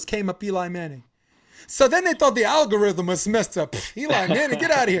numbers came up Eli Manning. So then they thought the algorithm was messed up. Eli Manning,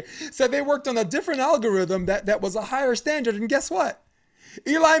 get out of here. So they worked on a different algorithm that was a higher standard. And guess what?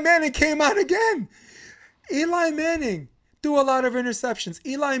 Eli Manning came out again. Eli Manning threw a lot of interceptions.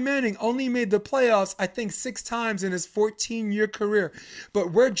 Eli Manning only made the playoffs, I think, 6 times in his 14-year career.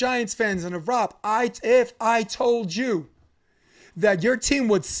 But we're Giants fans. And Rob, if I told you that your team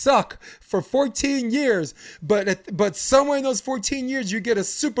would suck for 14 years, but somewhere in those 14 years you get a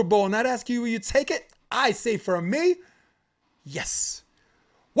Super Bowl, and I'd ask you, will you take it? I say for me, yes.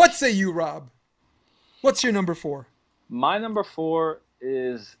 What say you, Rob? What's your number 4? My number 4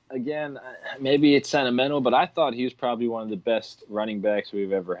 is, again, maybe it's sentimental, but I thought he was probably one of the best running backs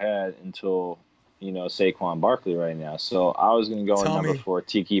we've ever had until, Saquon Barkley right now. So I was going to go with number 4,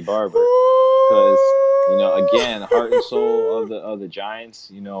 Tiki Barber, because, again, heart and soul of the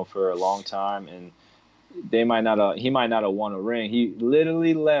Giants, for a long time, and he might not have won a ring. He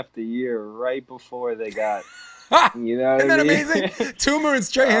literally left the year right before they got, Isn't that amazing? Toomer and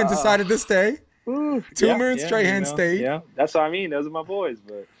Strahan decided to stay. Toomer and Strahan stayed. Yeah, that's what I mean. Those are my boys,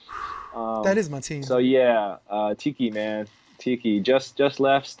 but that is my team. So yeah, Tiki, man. Tiki just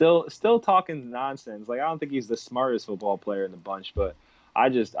left, still talking nonsense. Like, I don't think he's the smartest football player in the bunch, but I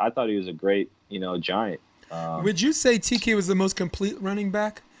thought he was a great, Giant. Would you say Tiki was the most complete running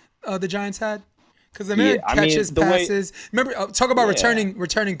back the Giants had? Because the man catches, passes. Remember, talk about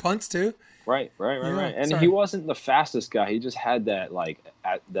returning punts too. Right. And he wasn't the fastest guy. He just had that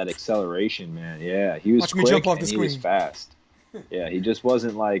that acceleration, man. Yeah, he was quick jump off the and screen. He was fast. Yeah, he just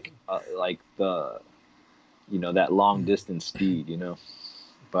wasn't like the that long distance speed,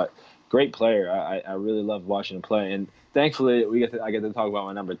 But great player. I really loved watching him play, and thankfully I get to talk about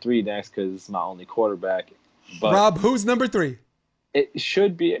my number 3 next because it's my only quarterback. But Rob, who's number 3? It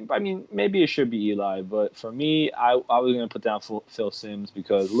should be. I mean, maybe it should be Eli, but for me, I was going to put down Phil Simms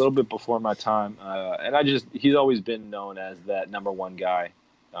because a little bit before my time, and he's always been known as that number 1 guy,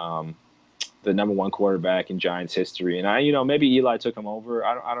 the number 1 quarterback in Giants history. And maybe Eli took him over.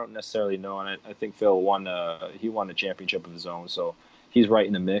 I don't necessarily know, and I think Phil won a championship of his own, so he's right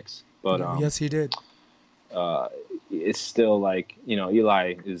in the mix. But yes, he did. It's still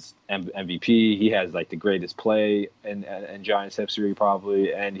Eli is MVP. He has the greatest play in Giants history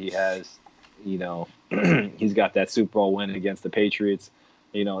probably, and he has, he's got that Super Bowl win against the Patriots.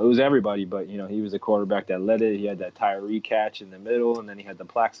 It was everybody, but he was a quarterback that led it. He had that Tyree catch in the middle, and then he had the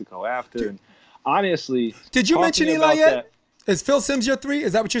Plaxico after. And honestly, did you mention Eli yet? Is Phil Simms your 3?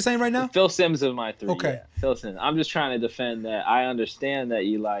 Is that what you're saying right now? Phil Simms is my 3. Okay. Yeah. Phil Simms. I'm just trying to defend that. I understand that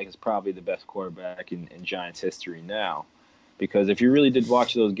Eli is probably the best quarterback in Giants history now. Because if you really did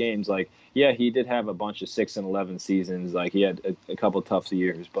watch those games, he did have a bunch of 6-11 seasons. He had a couple tough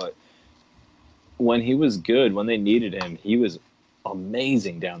years. But when he was good, when they needed him, he was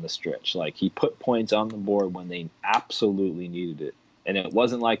amazing down the stretch. He put points on the board when they absolutely needed it. And it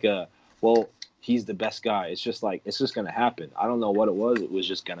wasn't he's the best guy. It's just it's just going to happen. I don't know what it was. It was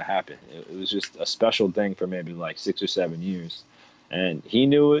just going to happen. It was just a special thing for maybe 6 or 7 years. And he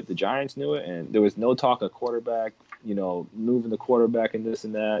knew it. The Giants knew it. And there was no talk of quarterback, moving the quarterback and this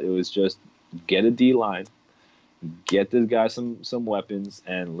and that. It was just get a D-line, get this guy some weapons,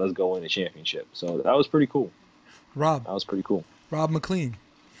 and let's go win a championship. So that was pretty cool. Rob. That was pretty cool. Rob McLean.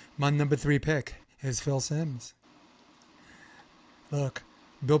 My number 3 pick is Phil Simms. Look.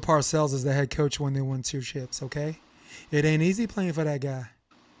 Bill Parcells is the head coach when they won 2 chips, okay? It ain't easy playing for that guy.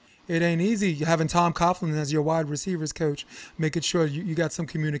 It ain't easy having Tom Coughlin as your wide receivers coach, making sure you got some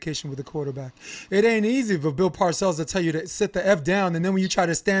communication with the quarterback. It ain't easy for Bill Parcells to tell you to sit the F down, and then when you try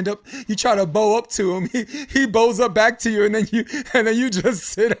to stand up, you try to bow up to him. He bows up back to you, and then you just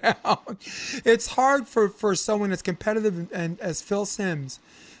sit down. It's hard for someone as competitive and as Phil Simms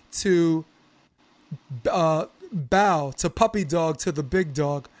to bow to puppy dog to the big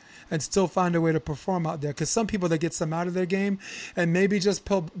dog and still find a way to perform out there. Because some people, that get some out of their game, and maybe just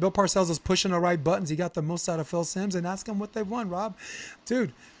Bill Parcells was pushing the right buttons. He got the most out of Phil Simms, and ask him what they won, Rob.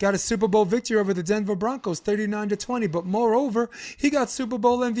 Dude, got a Super Bowl victory over the Denver Broncos, 39-20. But moreover, he got Super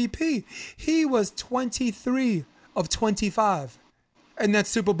Bowl MVP. He was 23 of 25 in that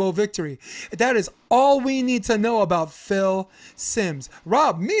Super Bowl victory. That is all we need to know about Phil Simms.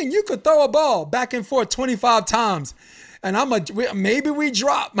 Rob, me and you could throw a ball back and forth 25 times. And maybe we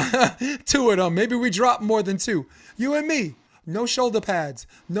drop 2 of them. Maybe we drop more than 2. You and me. No shoulder pads.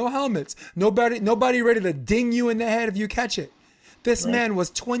 No helmets. Nobody ready to ding you in the head if you catch it. This man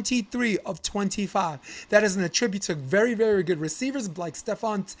was 23 of 25. That is an attribute to very, very good receivers like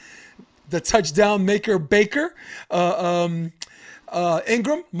Stephon, the touchdown maker Baker, Ingram,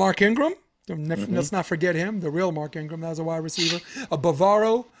 Mark Ingram. Let's not forget him, the real Mark Ingram. That was a wide receiver.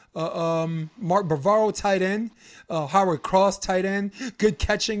 Bavaro. Mark Bavaro, tight end. Howard Cross, tight end. Good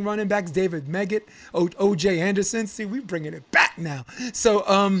catching running backs. David Meggett, O.J. Anderson. See, we bringing it back now. So,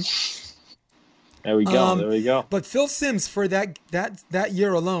 there we go. There we go. But Phil Simms, for that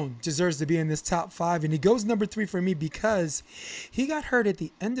year alone, deserves to be in this top 5, and he goes number 3 for me because he got hurt at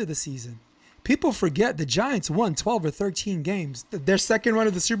the end of the season. People forget the Giants won 12 or 13 games. Their second run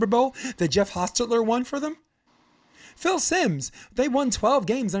of the Super Bowl that Jeff Hostetler won for them. Phil Simms, they won 12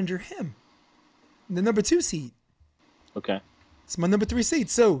 games under him. The number 2 seed. Okay. It's my number 3 seed.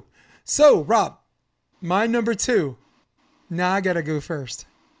 So Rob, my number 2. Now I gotta go first.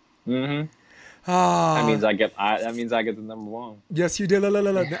 Mm-hmm. Ah, That means I get the number 1. yes, you did.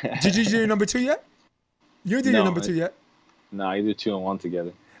 Did you do your number 2 yet? You didn't do your number 2 yet. No, you do 2 and 1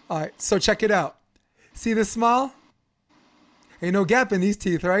 together. All right, so check it out. See this smile? Ain't no gap in these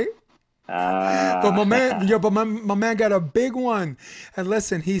teeth, right? But my man got a big one. And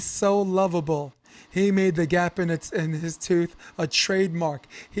listen, he's so lovable. He made the gap in his tooth a trademark.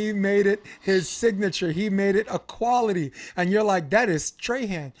 He made it his signature. He made it a quality. And you're like, that is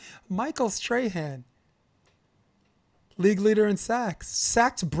Strahan. Michael Strahan, league leader in sacks,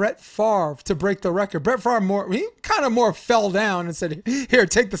 sacked Brett Favre to break the record. Brett Favre he kind of more fell down and said, here,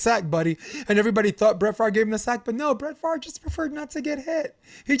 take the sack, buddy. And everybody thought Brett Favre gave him the sack, but no, Brett Favre just preferred not to get hit.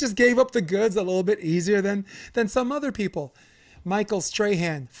 He just gave up the goods a little bit easier than some other people. Michael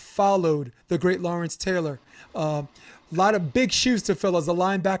Strahan followed the great Lawrence Taylor. A lot of big shoes to fill as a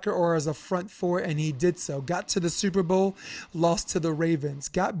linebacker or as a front four, and he did so. Got to the Super Bowl, lost to the Ravens.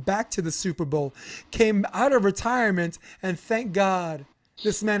 Got back to the Super Bowl, came out of retirement, and thank God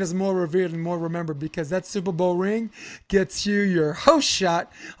this man is more revered and more remembered because that Super Bowl ring gets you your host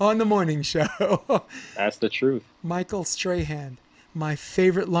shot on the morning show. That's the truth. Michael Strahan, my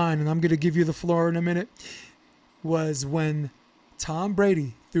favorite line, and I'm going to give you the floor in a minute, was when Tom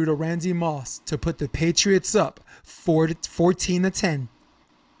Brady threw to Randy Moss to put the Patriots up 14-10.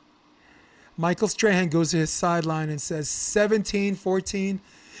 Michael Strahan goes to his sideline and says, 17-14.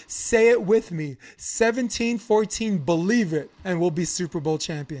 Say it with me. 17-14, believe it, and we'll be Super Bowl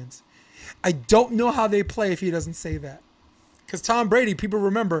champions. I don't know how they play if he doesn't say that. Because Tom Brady, people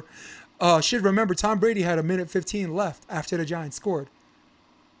should remember Tom Brady had 1:15 left after the Giants scored.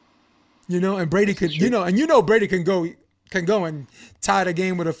 And Brady could, Brady can go and tie the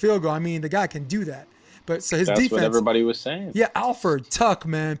game with a field goal. I mean, the guy can do that. But so his That's defense. What everybody was saying. Yeah, Alford, Tuck,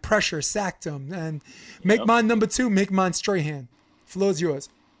 man, pressure, sacked him. And make mine number 2, make mine Strahan. Floor's yours.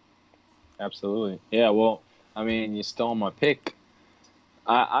 Absolutely. Yeah, well, I mean, you stole my pick.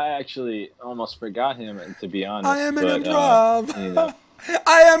 I actually almost forgot him, to be honest. I am an improv.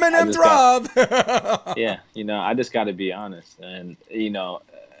 I am an improv. Yeah, I just got to be honest. And,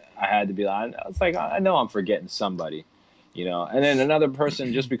 I had to be like, I was like, I know I'm forgetting somebody, and then another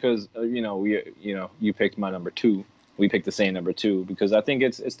person, just because, you picked my number 2, we picked the same number 2 because I think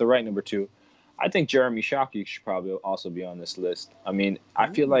it's the right number 2. I think Jeremy Shockey should probably also be on this list. I mean, I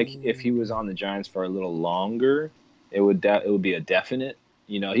feel like if he was on the Giants for a little longer, it would be a definite,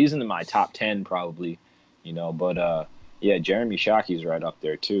 he's in my top 10 probably, but yeah, Jeremy Shockey's right up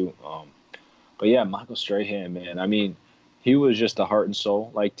there too. But yeah, Michael Strahan, man, I mean, he was just the heart and soul,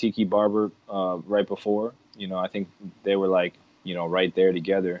 like Tiki Barber right before. I think they were like, right there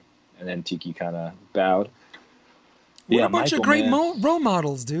together. And then Tiki kind of bowed. What a bunch of great role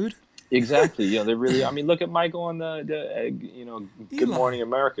models, dude. Exactly. They really, I mean, look at Michael on the Good Morning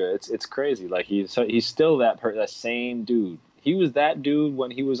America. It's crazy. Like he's still that same dude. He was that dude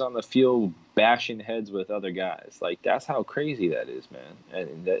when he was on the field bashing heads with other guys. Like that's how crazy that is, man.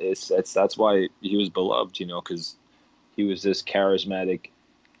 And that's why he was beloved, because he was this charismatic,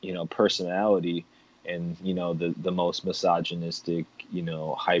 personality and, the most misogynistic,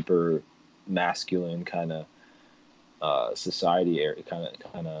 hyper masculine kind of society area kind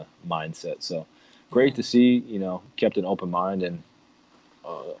of mindset. So great to see, kept an open mind and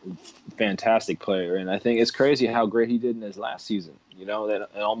fantastic player. And I think it's crazy how great he did in his last season, that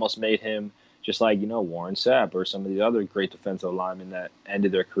it almost made him just like, Warren Sapp or some of the other great defensive linemen that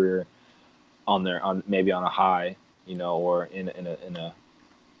ended their career maybe on a high, or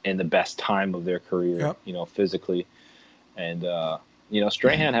in the best time of their career, yep. Physically. And,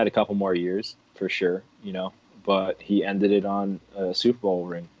 Strahan had a couple more years for sure, but he ended it on a Super Bowl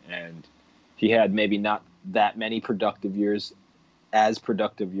ring, and he had maybe not that many productive years,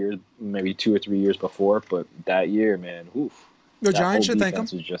 maybe 2 or 3 years before, but that year, man, oof. The Giants should thank him.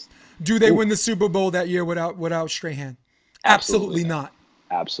 Do they win the Super Bowl that year without Strahan? Absolutely not.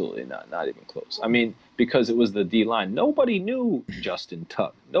 Absolutely not. Not even close. I mean, because it was the D-line. Nobody knew Justin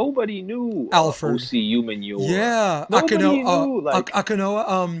Tuck. Nobody knew Alford. O.C. Umenyiora. Yeah. Nobody knew.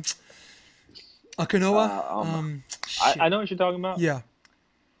 Akinoa. I know what you're talking about. Yeah.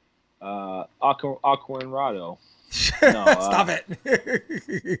 Aquinrado. No, stop it.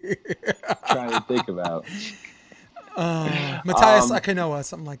 Trying to think about. Matthias Akinoa,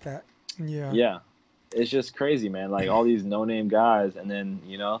 something like that. Yeah. Yeah. it's just crazy, man. Like all these no-name guys, and then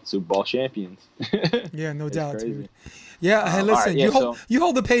Super Bowl champions. Yeah, no It's doubt, crazy. dude. Yeah, hey, All right, listen, yeah. you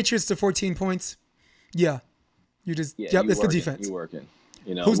hold the Patriots to 14 points. Yeah, you just Yeah, yep, it's the defense. You working.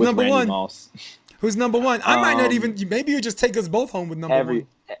 Who's with number Randy one? Moss. Who's number one? I might not even. Maybe you just take us both home with number one.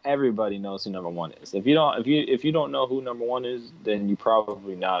 Everybody knows who number one is. If you don't know who number one is, then you're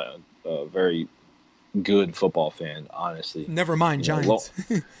probably not a very good football fan, honestly. Never mind Giants.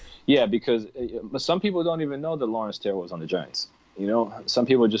 Yeah, because some people don't even know that Lawrence Taylor was on the Giants. Some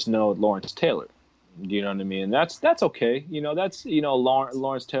people just know Lawrence Taylor. You know what I mean? And that's okay. That's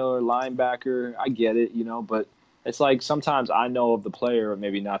Lawrence Taylor, linebacker. I get it. But it's like sometimes I know of the player,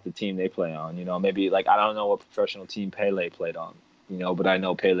 maybe not the team they play on. Maybe like I don't know what professional team Pele played on. But I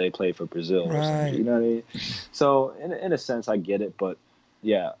know Pele played for Brazil or something. You know what I mean? So in a sense, I get it. But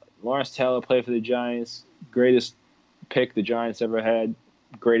yeah, Lawrence Taylor played for the Giants. Greatest pick the Giants ever had.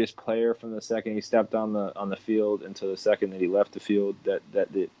 Greatest player from the second he stepped on the field until the second that he left the field that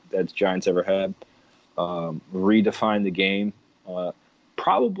the Giants ever had. Redefined the game.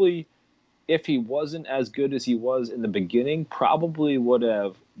 Probably, if he wasn't as good as he was in the beginning, probably would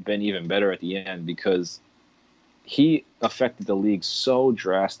have been even better at the end because he affected the league so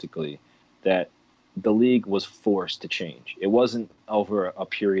drastically that the league was forced to change. It wasn't over a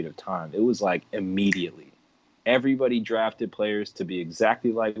period of time. It was like immediately. Everybody drafted players to be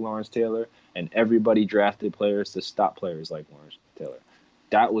exactly like Lawrence Taylor, and everybody drafted players to stop players like Lawrence Taylor.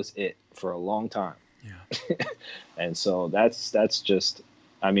 That was it for a long time. Yeah. And so that's just,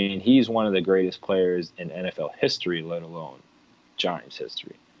 I mean, he's one of the greatest players in NFL history, let alone Giants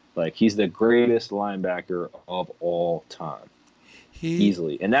history. Like, he's the greatest linebacker of all time.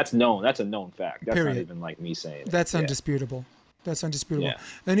 Easily. And that's known. That's a known fact. That's not even like me saying it. That's undisputable. That's undisputable. Yeah.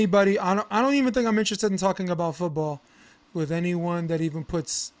 Anybody, I don't even think I'm interested in talking about football with anyone that even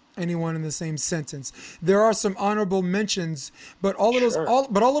puts anyone in the same sentence. There are some honorable mentions, but all of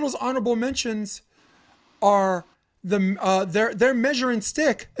those honorable mentions are their measuring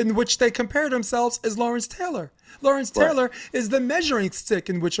stick in which they compare themselves is Lawrence Taylor. Lawrence Taylor is the measuring stick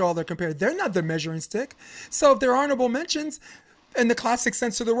in which all they're compared. They're not the measuring stick. So if they're honorable mentions, in the classic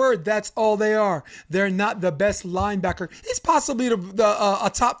sense of the word, that's all they are. They're not the best linebacker. He's possibly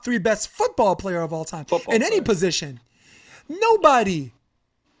a top 3 best football player of all time in any position. Nobody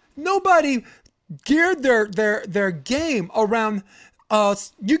geared their game around.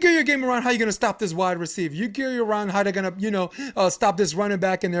 You gear your game around how you're going to stop this wide receiver. You gear you around how they're going to, stop this running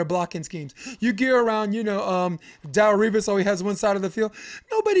back in their blocking schemes. You gear around, Darrelle Revis, so he has one side of the field.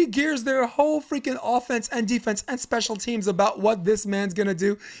 Nobody gears their whole freaking offense and defense and special teams about what this man's going to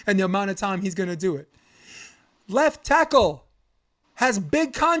do and the amount of time he's going to do it. Left tackle has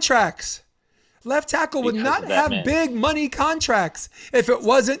big contracts. Left tackle would not have big money contracts if it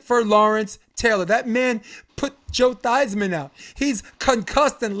wasn't for Lawrence Taylor. That man put Joe Theismann out. He's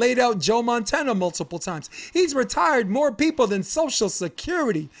concussed and laid out Joe Montana multiple times. He's retired more people than Social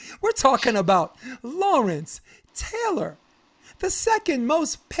Security. We're talking about Lawrence Taylor. The second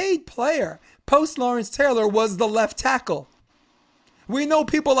most paid player post Lawrence Taylor was the left tackle. We know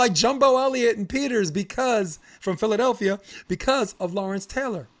people like Jumbo Elliott and Peters from Philadelphia because of Lawrence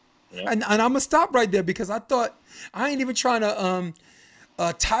Taylor. Yeah. And I'm going to stop right there because I ain't even trying to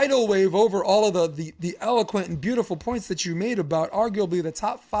tidal wave over all of the eloquent and beautiful points that you made about arguably the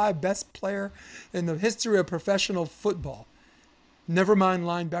top 5 best player in the history of professional football. Never mind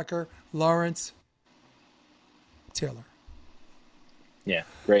linebacker Lawrence Taylor. Yeah,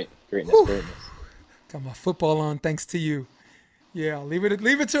 greatness. Got my football on thanks to you. Yeah, leave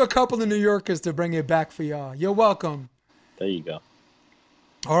it to a couple of New Yorkers to bring it back for y'all. You're welcome. There you go.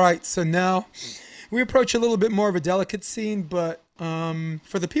 All right, so now we approach a little bit more of a delicate scene, but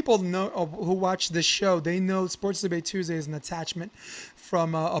for the people who watch this show, they know Sports Debate Tuesday is an attachment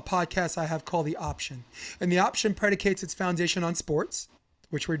from a podcast I have called The Option. And The Option predicates its foundation on sports,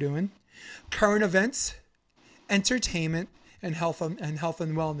 which we're doing, current events, entertainment, and health and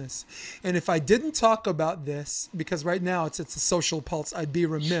wellness. And if I didn't talk about this, because right now it's a social pulse, I'd be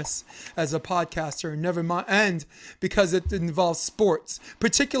remiss as a podcaster. Never mind, and because it involves sports,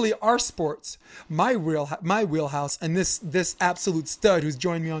 particularly our sports, my wheelhouse, and this absolute stud who's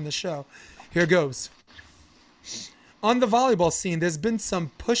joined me on the show. Here goes. On the volleyball scene, there's been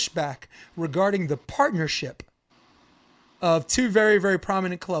some pushback regarding the partnership of 2 very, very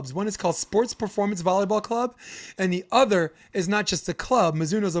prominent clubs. One is called Sports Performance Volleyball Club, and the other is not just a club.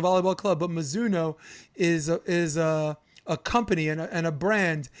 Mizuno's a volleyball club, but Mizuno is a company and a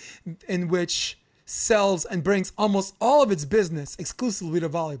brand in which sells and brings almost all of its business exclusively to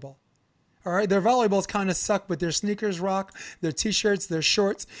volleyball. All right, their volleyballs kind of suck, but their sneakers rock, their t-shirts, their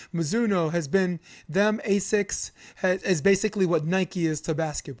shorts. Mizuno has been them. Asics is basically what Nike is to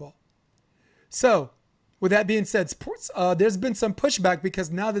basketball. So, with that being said, there's been some pushback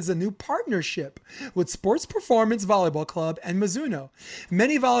because now there's a new partnership with Sports Performance Volleyball Club and Mizuno.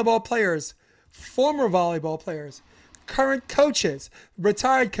 Many volleyball players, former volleyball players, current coaches,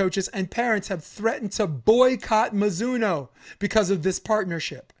 retired coaches, and parents have threatened to boycott Mizuno because of this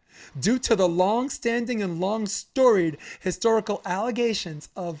partnership, due to the long-standing and long-storied historical allegations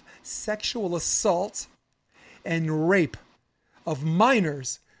of sexual assault and rape of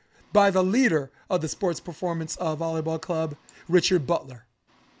minors by the leader of the Sports Performance Volleyball Club, Richard Butler.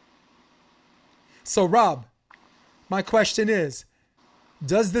 So, Rob, my question is,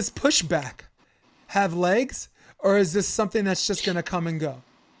 does this pushback have legs, or is this something that's just going to come and go?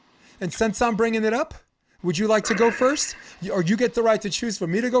 And since I'm bringing it up, would you like to go first? Or you get the right to choose for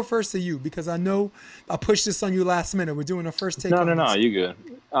me to go first or you? Because I know I'll push this on you last minute. We're doing a first take. No, you good.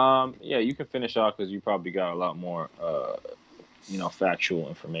 Yeah, you can finish off because you probably got a lot more, factual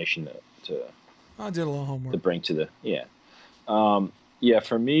information I did a little homework to bring to yeah.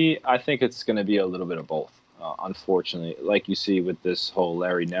 For me, I think it's going to be a little bit of both. Unfortunately, like you see with this whole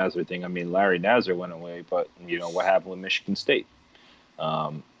Larry Nassar thing. I mean, Larry Nassar went away, but what happened with Michigan State?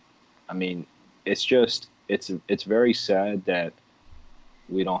 It's very sad that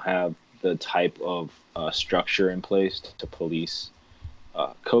we don't have the type of structure in place to police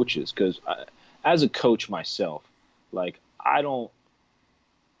coaches. Because as a coach myself, like I don't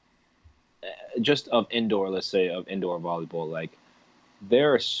just of indoor, let's say of indoor volleyball, like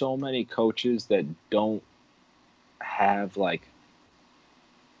there are so many coaches that don't have like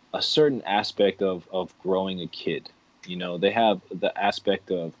a certain aspect of growing a kid. They have the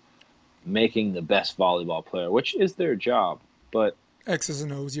aspect of making the best volleyball player, which is their job, but X's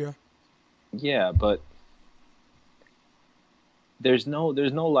and O's, yeah. Yeah, but there's no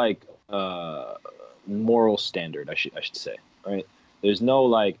like moral standard, I should say, right? There's no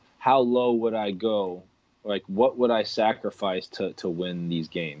like how low would I go? Like what would I sacrifice to win these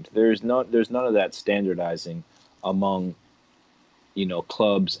games? There's none of that standardizing among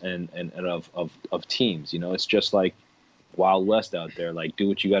clubs and of teams. It's just like Wild West out there, like do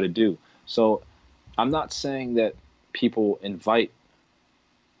what you got to do. So I'm not saying that people invite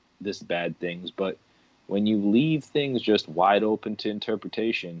this bad things, but when you leave things just wide open to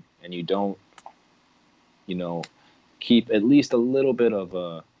interpretation and you don't keep at least a little bit of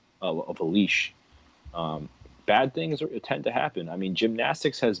a leash, bad things tend to happen. I mean,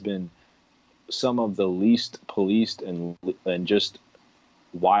 gymnastics has been some of the least policed and just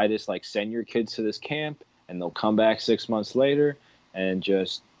widest, like send your kids to this camp and they'll come back 6 months later and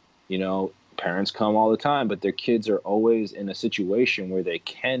just, parents come all the time, but their kids are always in a situation where they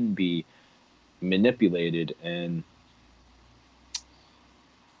can be manipulated. And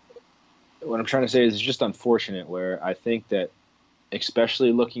what I'm trying to say is it's just unfortunate, where I think that,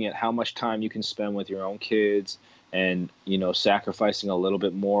 especially looking at how much time you can spend with your own kids and, sacrificing a little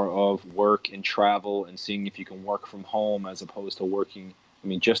bit more of work and travel and seeing if you can work from home as opposed to working. I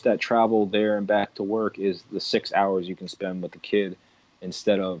mean, just that travel there and back to work is the 6 hours you can spend with the kid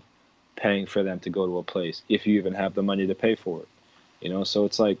instead of paying for them to go to a place, if you even have the money to pay for it. So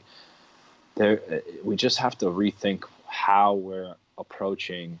it's like we just have to rethink how we're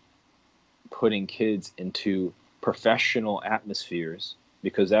approaching putting kids into professional atmospheres,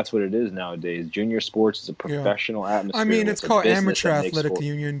 because that's what it is nowadays. Junior sports is a professional atmosphere. I mean, it's called amateur athletic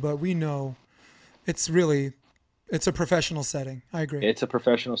union, but we know it's a professional setting. I agree. It's a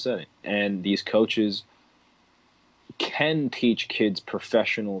professional setting, and these coaches can teach kids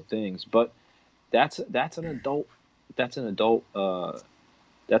professional things, but that's like an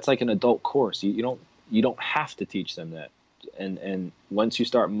adult course. You don't have to teach them that. And once you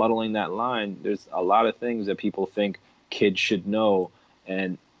start muddling that line, there's a lot of things that people think kids should know,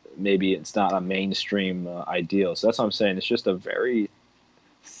 and maybe it's not a mainstream ideal. So that's what I'm saying. It's just a very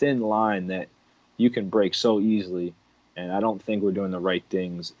thin line that you can break so easily, and I don't think we're doing the right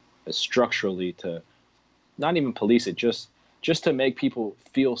things structurally to not even police it, just to make people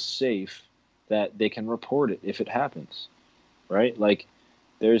feel safe that they can report it if it happens, right? Like,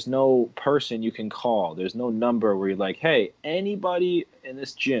 there's no person you can call. There's no number where you're like, hey, anybody in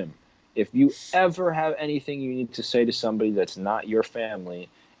this gym, if you ever have anything you need to say to somebody that's not your family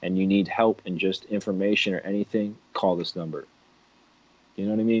and you need help and just information or anything, call this number. You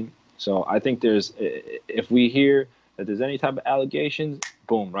know what I mean? So I think if we hear that there's any type of allegations,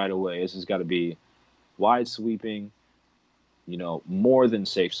 boom, right away. This has got to be wide sweeping, more than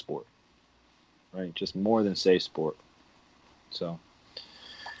safe sport, right? Just more than safe sport. So.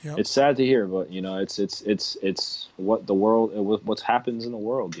 Yep. It's sad to hear, but it's what the world, what happens in the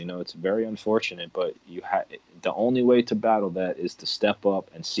world. It's very unfortunate, but the only way to battle that is to step up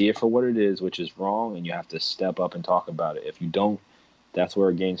and see it for what it is, which is wrong, and you have to step up and talk about it. If you don't, that's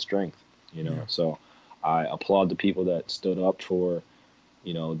where it gains strength. Yeah. So I applaud the people that stood up for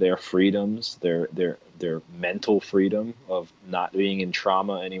their freedoms, their mental freedom of not being in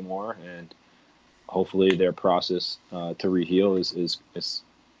trauma anymore, and hopefully their process to reheal is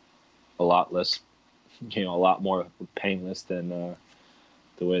a lot less, a lot more painless than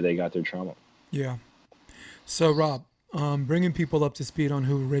the way they got their trauma. Yeah. So, Rob, bringing people up to speed on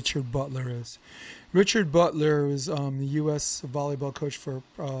who Richard Butler is. Richard Butler is the U.S. volleyball coach for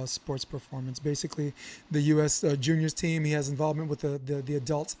sports performance. Basically, the U.S. Juniors team. He has involvement with the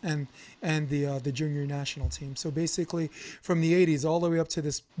adults and the junior national team. So basically, from the 80s all the way up to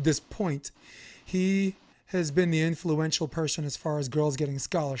this point, he has been the influential person as far as girls getting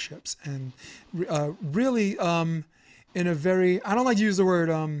scholarships, and really in a very, I don't like to use the word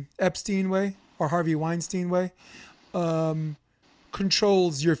Epstein way or Harvey Weinstein way,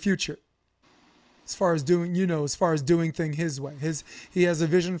 controls your future as far as doing things his way. He has a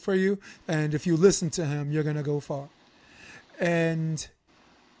vision for you, and if you listen to him, you're gonna go far. And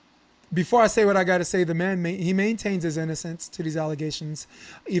before I say what I got to say, the man he maintains his innocence to these allegations,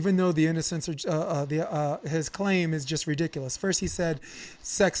 even though the innocence his claim is just ridiculous. First, he said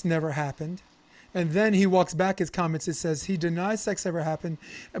sex never happened, and then he walks back his comments. It says he denies sex ever happened,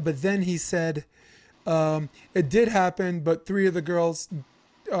 but then he said it did happen, but 3 of the girls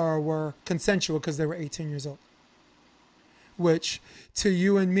were consensual because they were 18 years old. Which to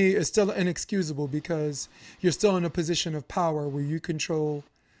you and me is still inexcusable, because you're still in a position of power where you control.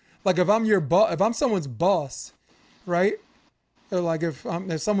 Like if I'm someone's boss, right? Or like if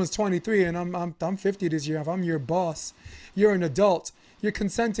someone's 23 and I'm 50 this year, if I'm your boss, you're an adult. You're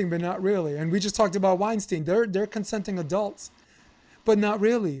consenting, but not really. And we just talked about Weinstein. They're consenting adults, but not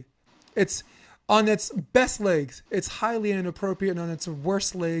really. It's on its best legs, it's highly inappropriate, and on its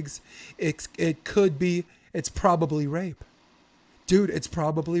worst legs, it's probably rape. Dude, it's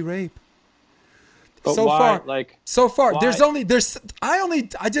probably rape. But so why, far, like, so far, why?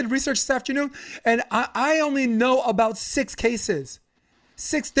 I did research this afternoon, and I only know about 6 cases.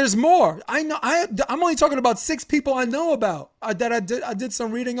 6. There's more. I'm only talking about 6 people I know about that I did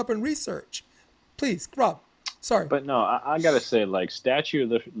some reading up and research. Please, Rob. Sorry. But no, I gotta say, like,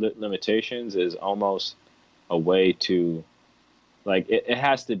 statute of limitations is almost a way to, like, it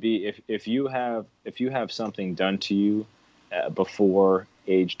has to be if you have something done to you before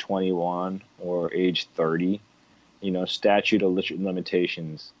age 21 or age 30, statute of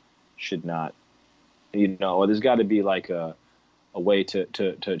limitations should not, there's got to be like a way to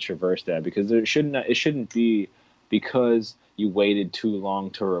traverse that, because it shouldn't be because you waited too long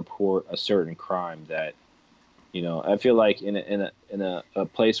to report a certain crime that, I feel like in a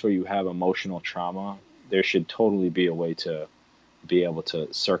place where you have emotional trauma, there should totally be a way to be able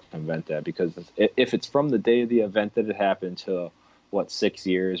to circumvent that, because if it's from the day of the event that it happened to 6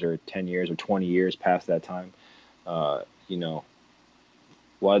 years or 10 years or 20 years past that time, why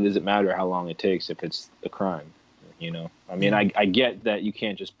does it matter how long it takes if it's a crime? I mean, I get that you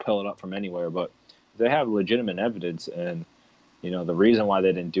can't just pull it up from anywhere, but they have legitimate evidence, and the reason why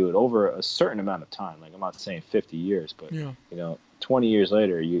they didn't do it over a certain amount of time, like I'm not saying 50 years, but 20 years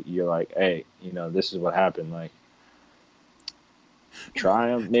later, you're like, hey, this is what happened. Like, try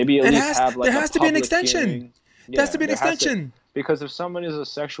them. Maybe at least have like there has to be an extension. Hearing. There has to be an extension. Because if someone is a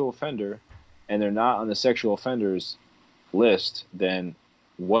sexual offender and they're not on the sexual offenders list, then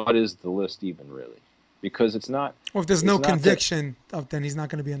what is the list even really? Because it's not. Well, if there's no conviction, then he's not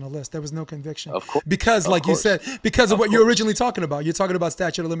going to be on the list. There was no conviction. Of course. Because, like you said, because of what you're originally talking about. You're talking about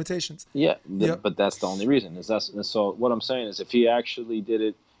statute of limitations. Yeah, but that's the only reason. So what I'm saying is, if he actually did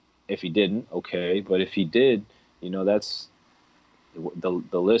it, if he didn't, okay. But if he did, that's the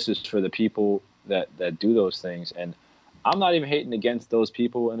list is for the people that do those things. And I'm not even hating against those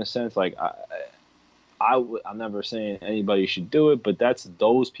people in a sense. Like I'm never saying anybody should do it, but that's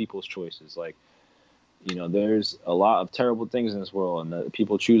those people's choices. Like, there's a lot of terrible things in this world, and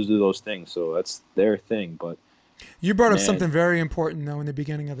people choose to do those things. So that's their thing. But you brought up something very important though in the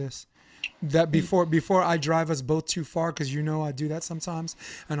beginning of this. That before I drive us both too far, because I do that sometimes,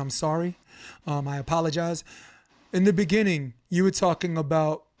 and I'm sorry. I apologize. In the beginning, you were talking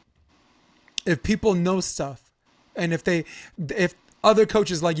about if people know stuff, and if other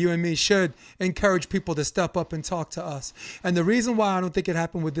coaches like you and me should encourage people to step up and talk to us. And the reason why I don't think it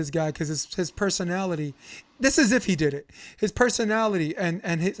happened with this guy, because his personality, this is if he did it, his personality and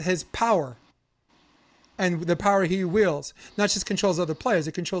his power and the power he wields not just controls other players,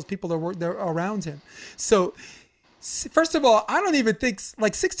 it controls people that are around him. So, first of all, I don't even think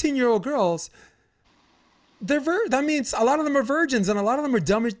like 16-year-old girls. That means a lot of them are virgins, and a lot of them are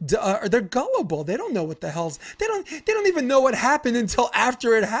dumb. They're gullible. They don't know what the hell's. They don't even know what happened until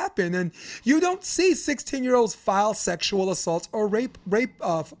after it happened. And you don't see 16-year-olds file sexual assault or rape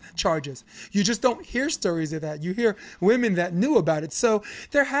charges. You just don't hear stories of that. You hear women that knew about it. So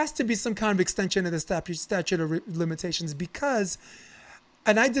there has to be some kind of extension of the statute of limitations because.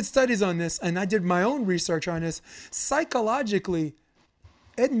 And I did studies on this, and I did my own research on this. Psychologically,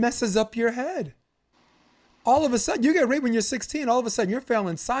 it messes up your head. All of a sudden, you get raped when you're 16. All of a sudden, you're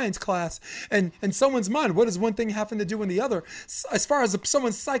failing science class. And in someone's mind, what does one thing happen to do with the other? As far as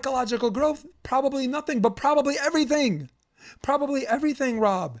someone's psychological growth, probably nothing, but probably everything. Probably everything,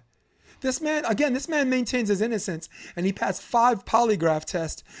 Rob. This man maintains his innocence, and he passed 5 polygraph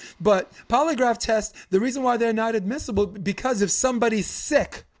tests. But polygraph tests, the reason why they're not admissible, because if somebody's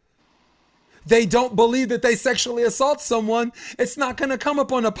sick, they don't believe that they sexually assault someone, it's not going to come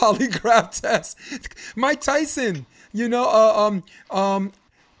up on a polygraph test. Mike Tyson,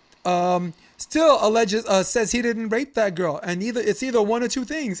 still alleges, says he didn't rape that girl. And it's either one or two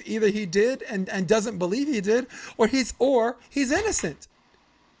things. Either he did and doesn't believe he did, or he's innocent.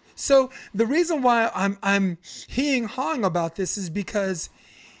 So the reason why I'm hawing about this is because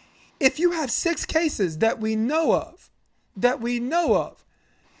if you have 6 cases that we know of,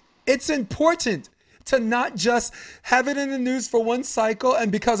 it's important to not just have it in the news for one cycle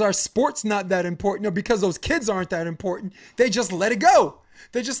and because our sport's not that important or because those kids aren't that important, they just let it go.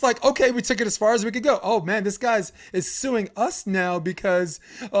 They're just like, okay, we took it as far as we could go. Oh man, this guy's is suing us now because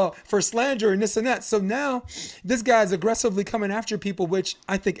for slander and this and that. So now this guy's aggressively coming after people, which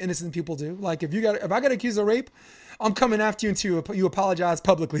I think innocent people do. Like if I got accused of rape, I'm coming after you until you apologize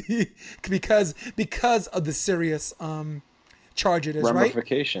publicly because of the serious charge it is,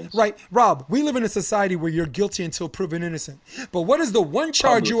 ramifications. Right, Rob, we live in a society where you're guilty until proven innocent. But what is the one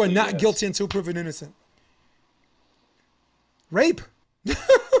charge you are not guilty until proven innocent? Rape.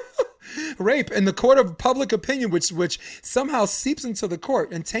 Rape in the court of public opinion, which somehow seeps into the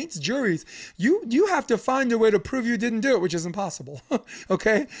court and taints juries. You have to find a way to prove you didn't do it, which is impossible.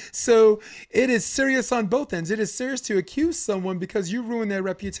 Okay, so it is serious on both ends. It is serious to accuse someone because you ruin their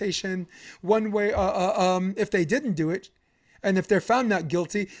reputation one way. If they didn't do it. And if they're found not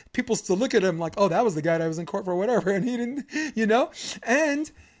guilty, people still look at him like, oh, that was the guy that was in court for whatever. And he didn't,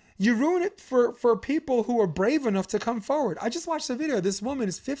 and you ruin it for people who are brave enough to come forward. I just watched a video. This woman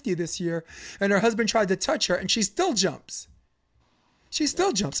is 50 this year and her husband tried to touch her and she still jumps.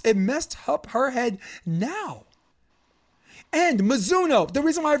 It messed up her head now. And Mizuno, the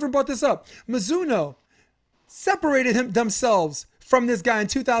reason why I ever brought this up, Mizuno separated themselves from this guy in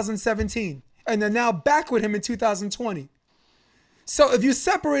 2017 and they're now back with him in 2020. So if you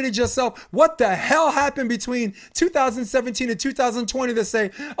separated yourself, what the hell happened between 2017 and 2020 to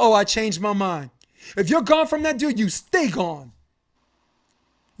say, oh, I changed my mind? If you're gone from that dude, you stay gone.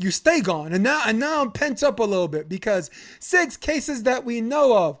 And now I'm pent up a little bit because 6 cases that we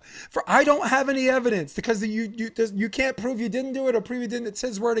know of. I don't have any evidence because you can't prove you didn't do it or prove you didn't. It's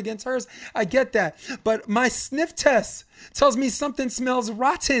his word against hers. I get that. But my sniff test tells me something smells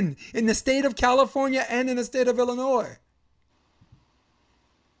rotten in the state of California and in the state of Illinois.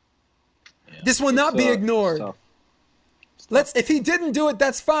 This will not be ignored. If he didn't do it,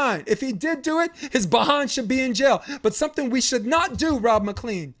 that's fine. If he did do it, his behind should be in jail. But something we should not do, Rob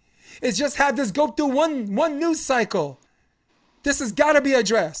McLean, is just have this go through one news cycle. This has got to be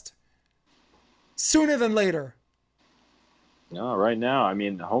addressed sooner than later. No, right now. I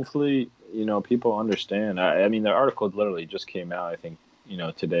mean, hopefully, people understand. I mean, the article literally just came out, I think,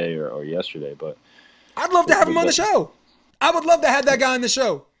 today or yesterday. But I'd love to have him on the show. I would love to have that guy on the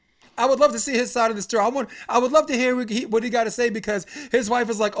show. I would love to see his side of the story. I would love to hear what he got to say because his wife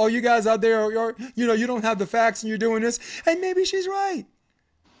is like, oh, you guys out there, you don't have the facts and you're doing this. And maybe she's right.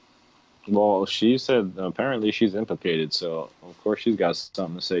 Well, she said apparently she's implicated. So, of course, she's got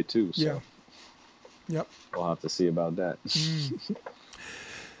something to say, too. So. Yeah. Yep. We'll have to see about that.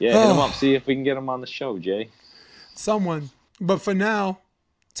 Yeah, hit him up. See if we can get him on the show, Jay. Someone. But for now,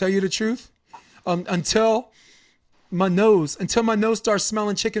 tell you the truth, until my nose starts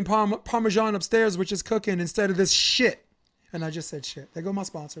smelling chicken parmesan upstairs, which is cooking instead of this shit. And I just said shit. There go my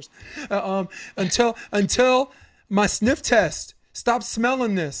sponsors. Until my sniff test stops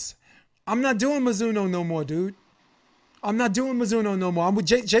smelling this, I'm not doing Mizuno no more, dude. I'm not doing Mizuno no more. I'm with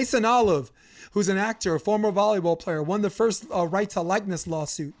Jason Olive, who's an actor, a former volleyball player, won the first right to likeness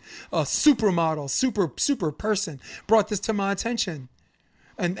lawsuit. A supermodel, super person brought this to my attention.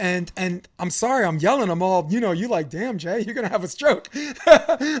 And I'm sorry, I'm yelling. I'm all, you like, damn, Jay, you're gonna have a stroke.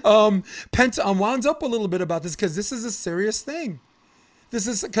 Penta wound up a little bit about this because this is a serious thing. This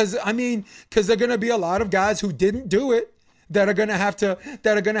is because there are gonna be a lot of guys who didn't do it that are gonna have to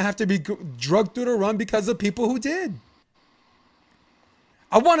be drugged through the run because of people who did.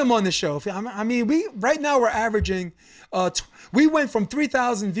 I want him on the show. Right now we're averaging. We went from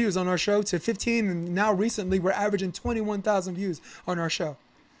 3,000 views on our show to 15, and now recently we're averaging 21,000 views on our show.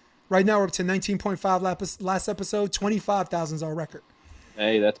 Right now we're up to 19.5 last episode. 25,000 is our record.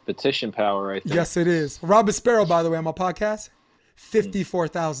 Hey, that's petition power right there. Yes, it is. Rob Sparrow, by the way, on my podcast,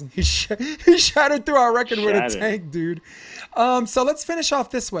 54,000. He shattered through our record with a tank, dude. So let's finish off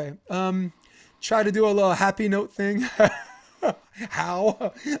this way. Try to do a little happy note thing.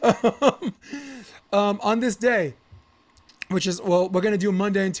 How? On this day, which is, we're going to do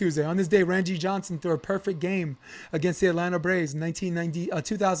Monday and Tuesday. On this day, Randy Johnson threw a perfect game against the Atlanta Braves in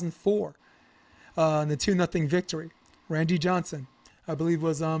 2004 in the 2-0 victory. Randy Johnson, I believe,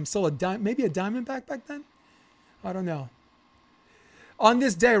 was still maybe a Diamondback back then? I don't know. On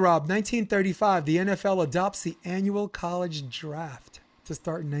this day, Rob, 1935, the NFL adopts the annual college draft to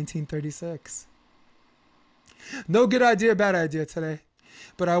start in 1936. No good idea, bad idea today.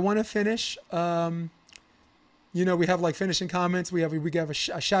 But I want to finish. We have like finishing comments. We have a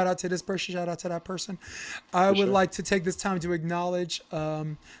shout out to this person, shout out to that person. I would like to take this time to acknowledge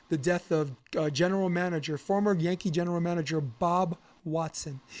the death of former Yankee general manager Bob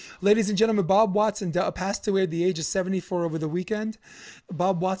Watson. Ladies and gentlemen, Bob Watson passed away at the age of 74 over the weekend.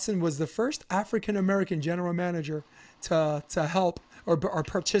 Bob Watson was the first African-American general manager to help or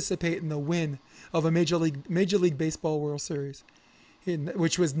participate in the win of a Major League Baseball World Series,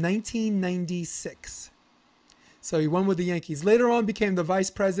 which was 1996. So he won with the Yankees. Later on became the vice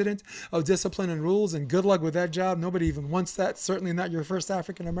president of discipline and rules, and good luck with that job. Nobody even wants that. Certainly not your first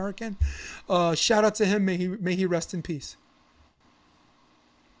African-American. Shout out to him. May he rest in peace.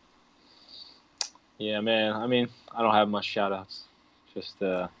 Yeah, man. I don't have much shout outs. Just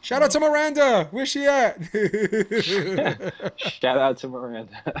shout out to Miranda. Where's she at? Shout out to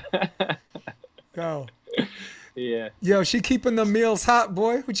Miranda. Go. Yeah. Yo, she keeping the meals hot,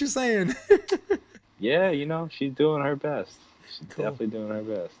 boy. What you saying? Yeah, she's doing her best. She's definitely doing her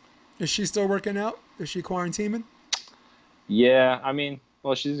best. Is she still working out? Is she quarantining? Yeah,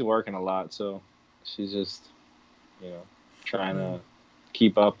 she's working a lot, so she's just, trying to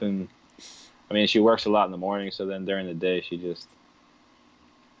keep up. And she works a lot in the morning, so then during the day she just,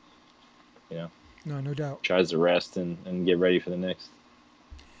 no doubt, tries to rest and get ready for the next.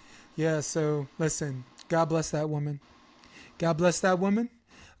 Yeah, so listen, God bless that woman. God bless that woman.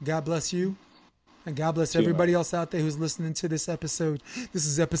 God bless you. And God bless everybody else out there who's listening to this episode. This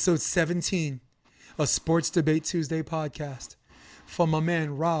is episode 17, a Sports Debate Tuesday podcast. For my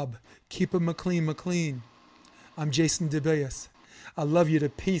man, Rob, keep it McLean. I'm Jason DeBias. I love you to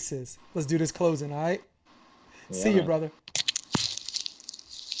pieces. Let's do this closing, all right? Yeah. See you, brother.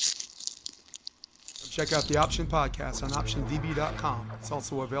 Check out the Option Podcast on OptionDB.com. It's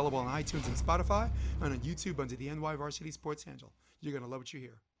also available on iTunes and Spotify and on YouTube under the NY Varsity Sports handle. You're going to love what you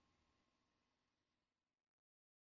hear.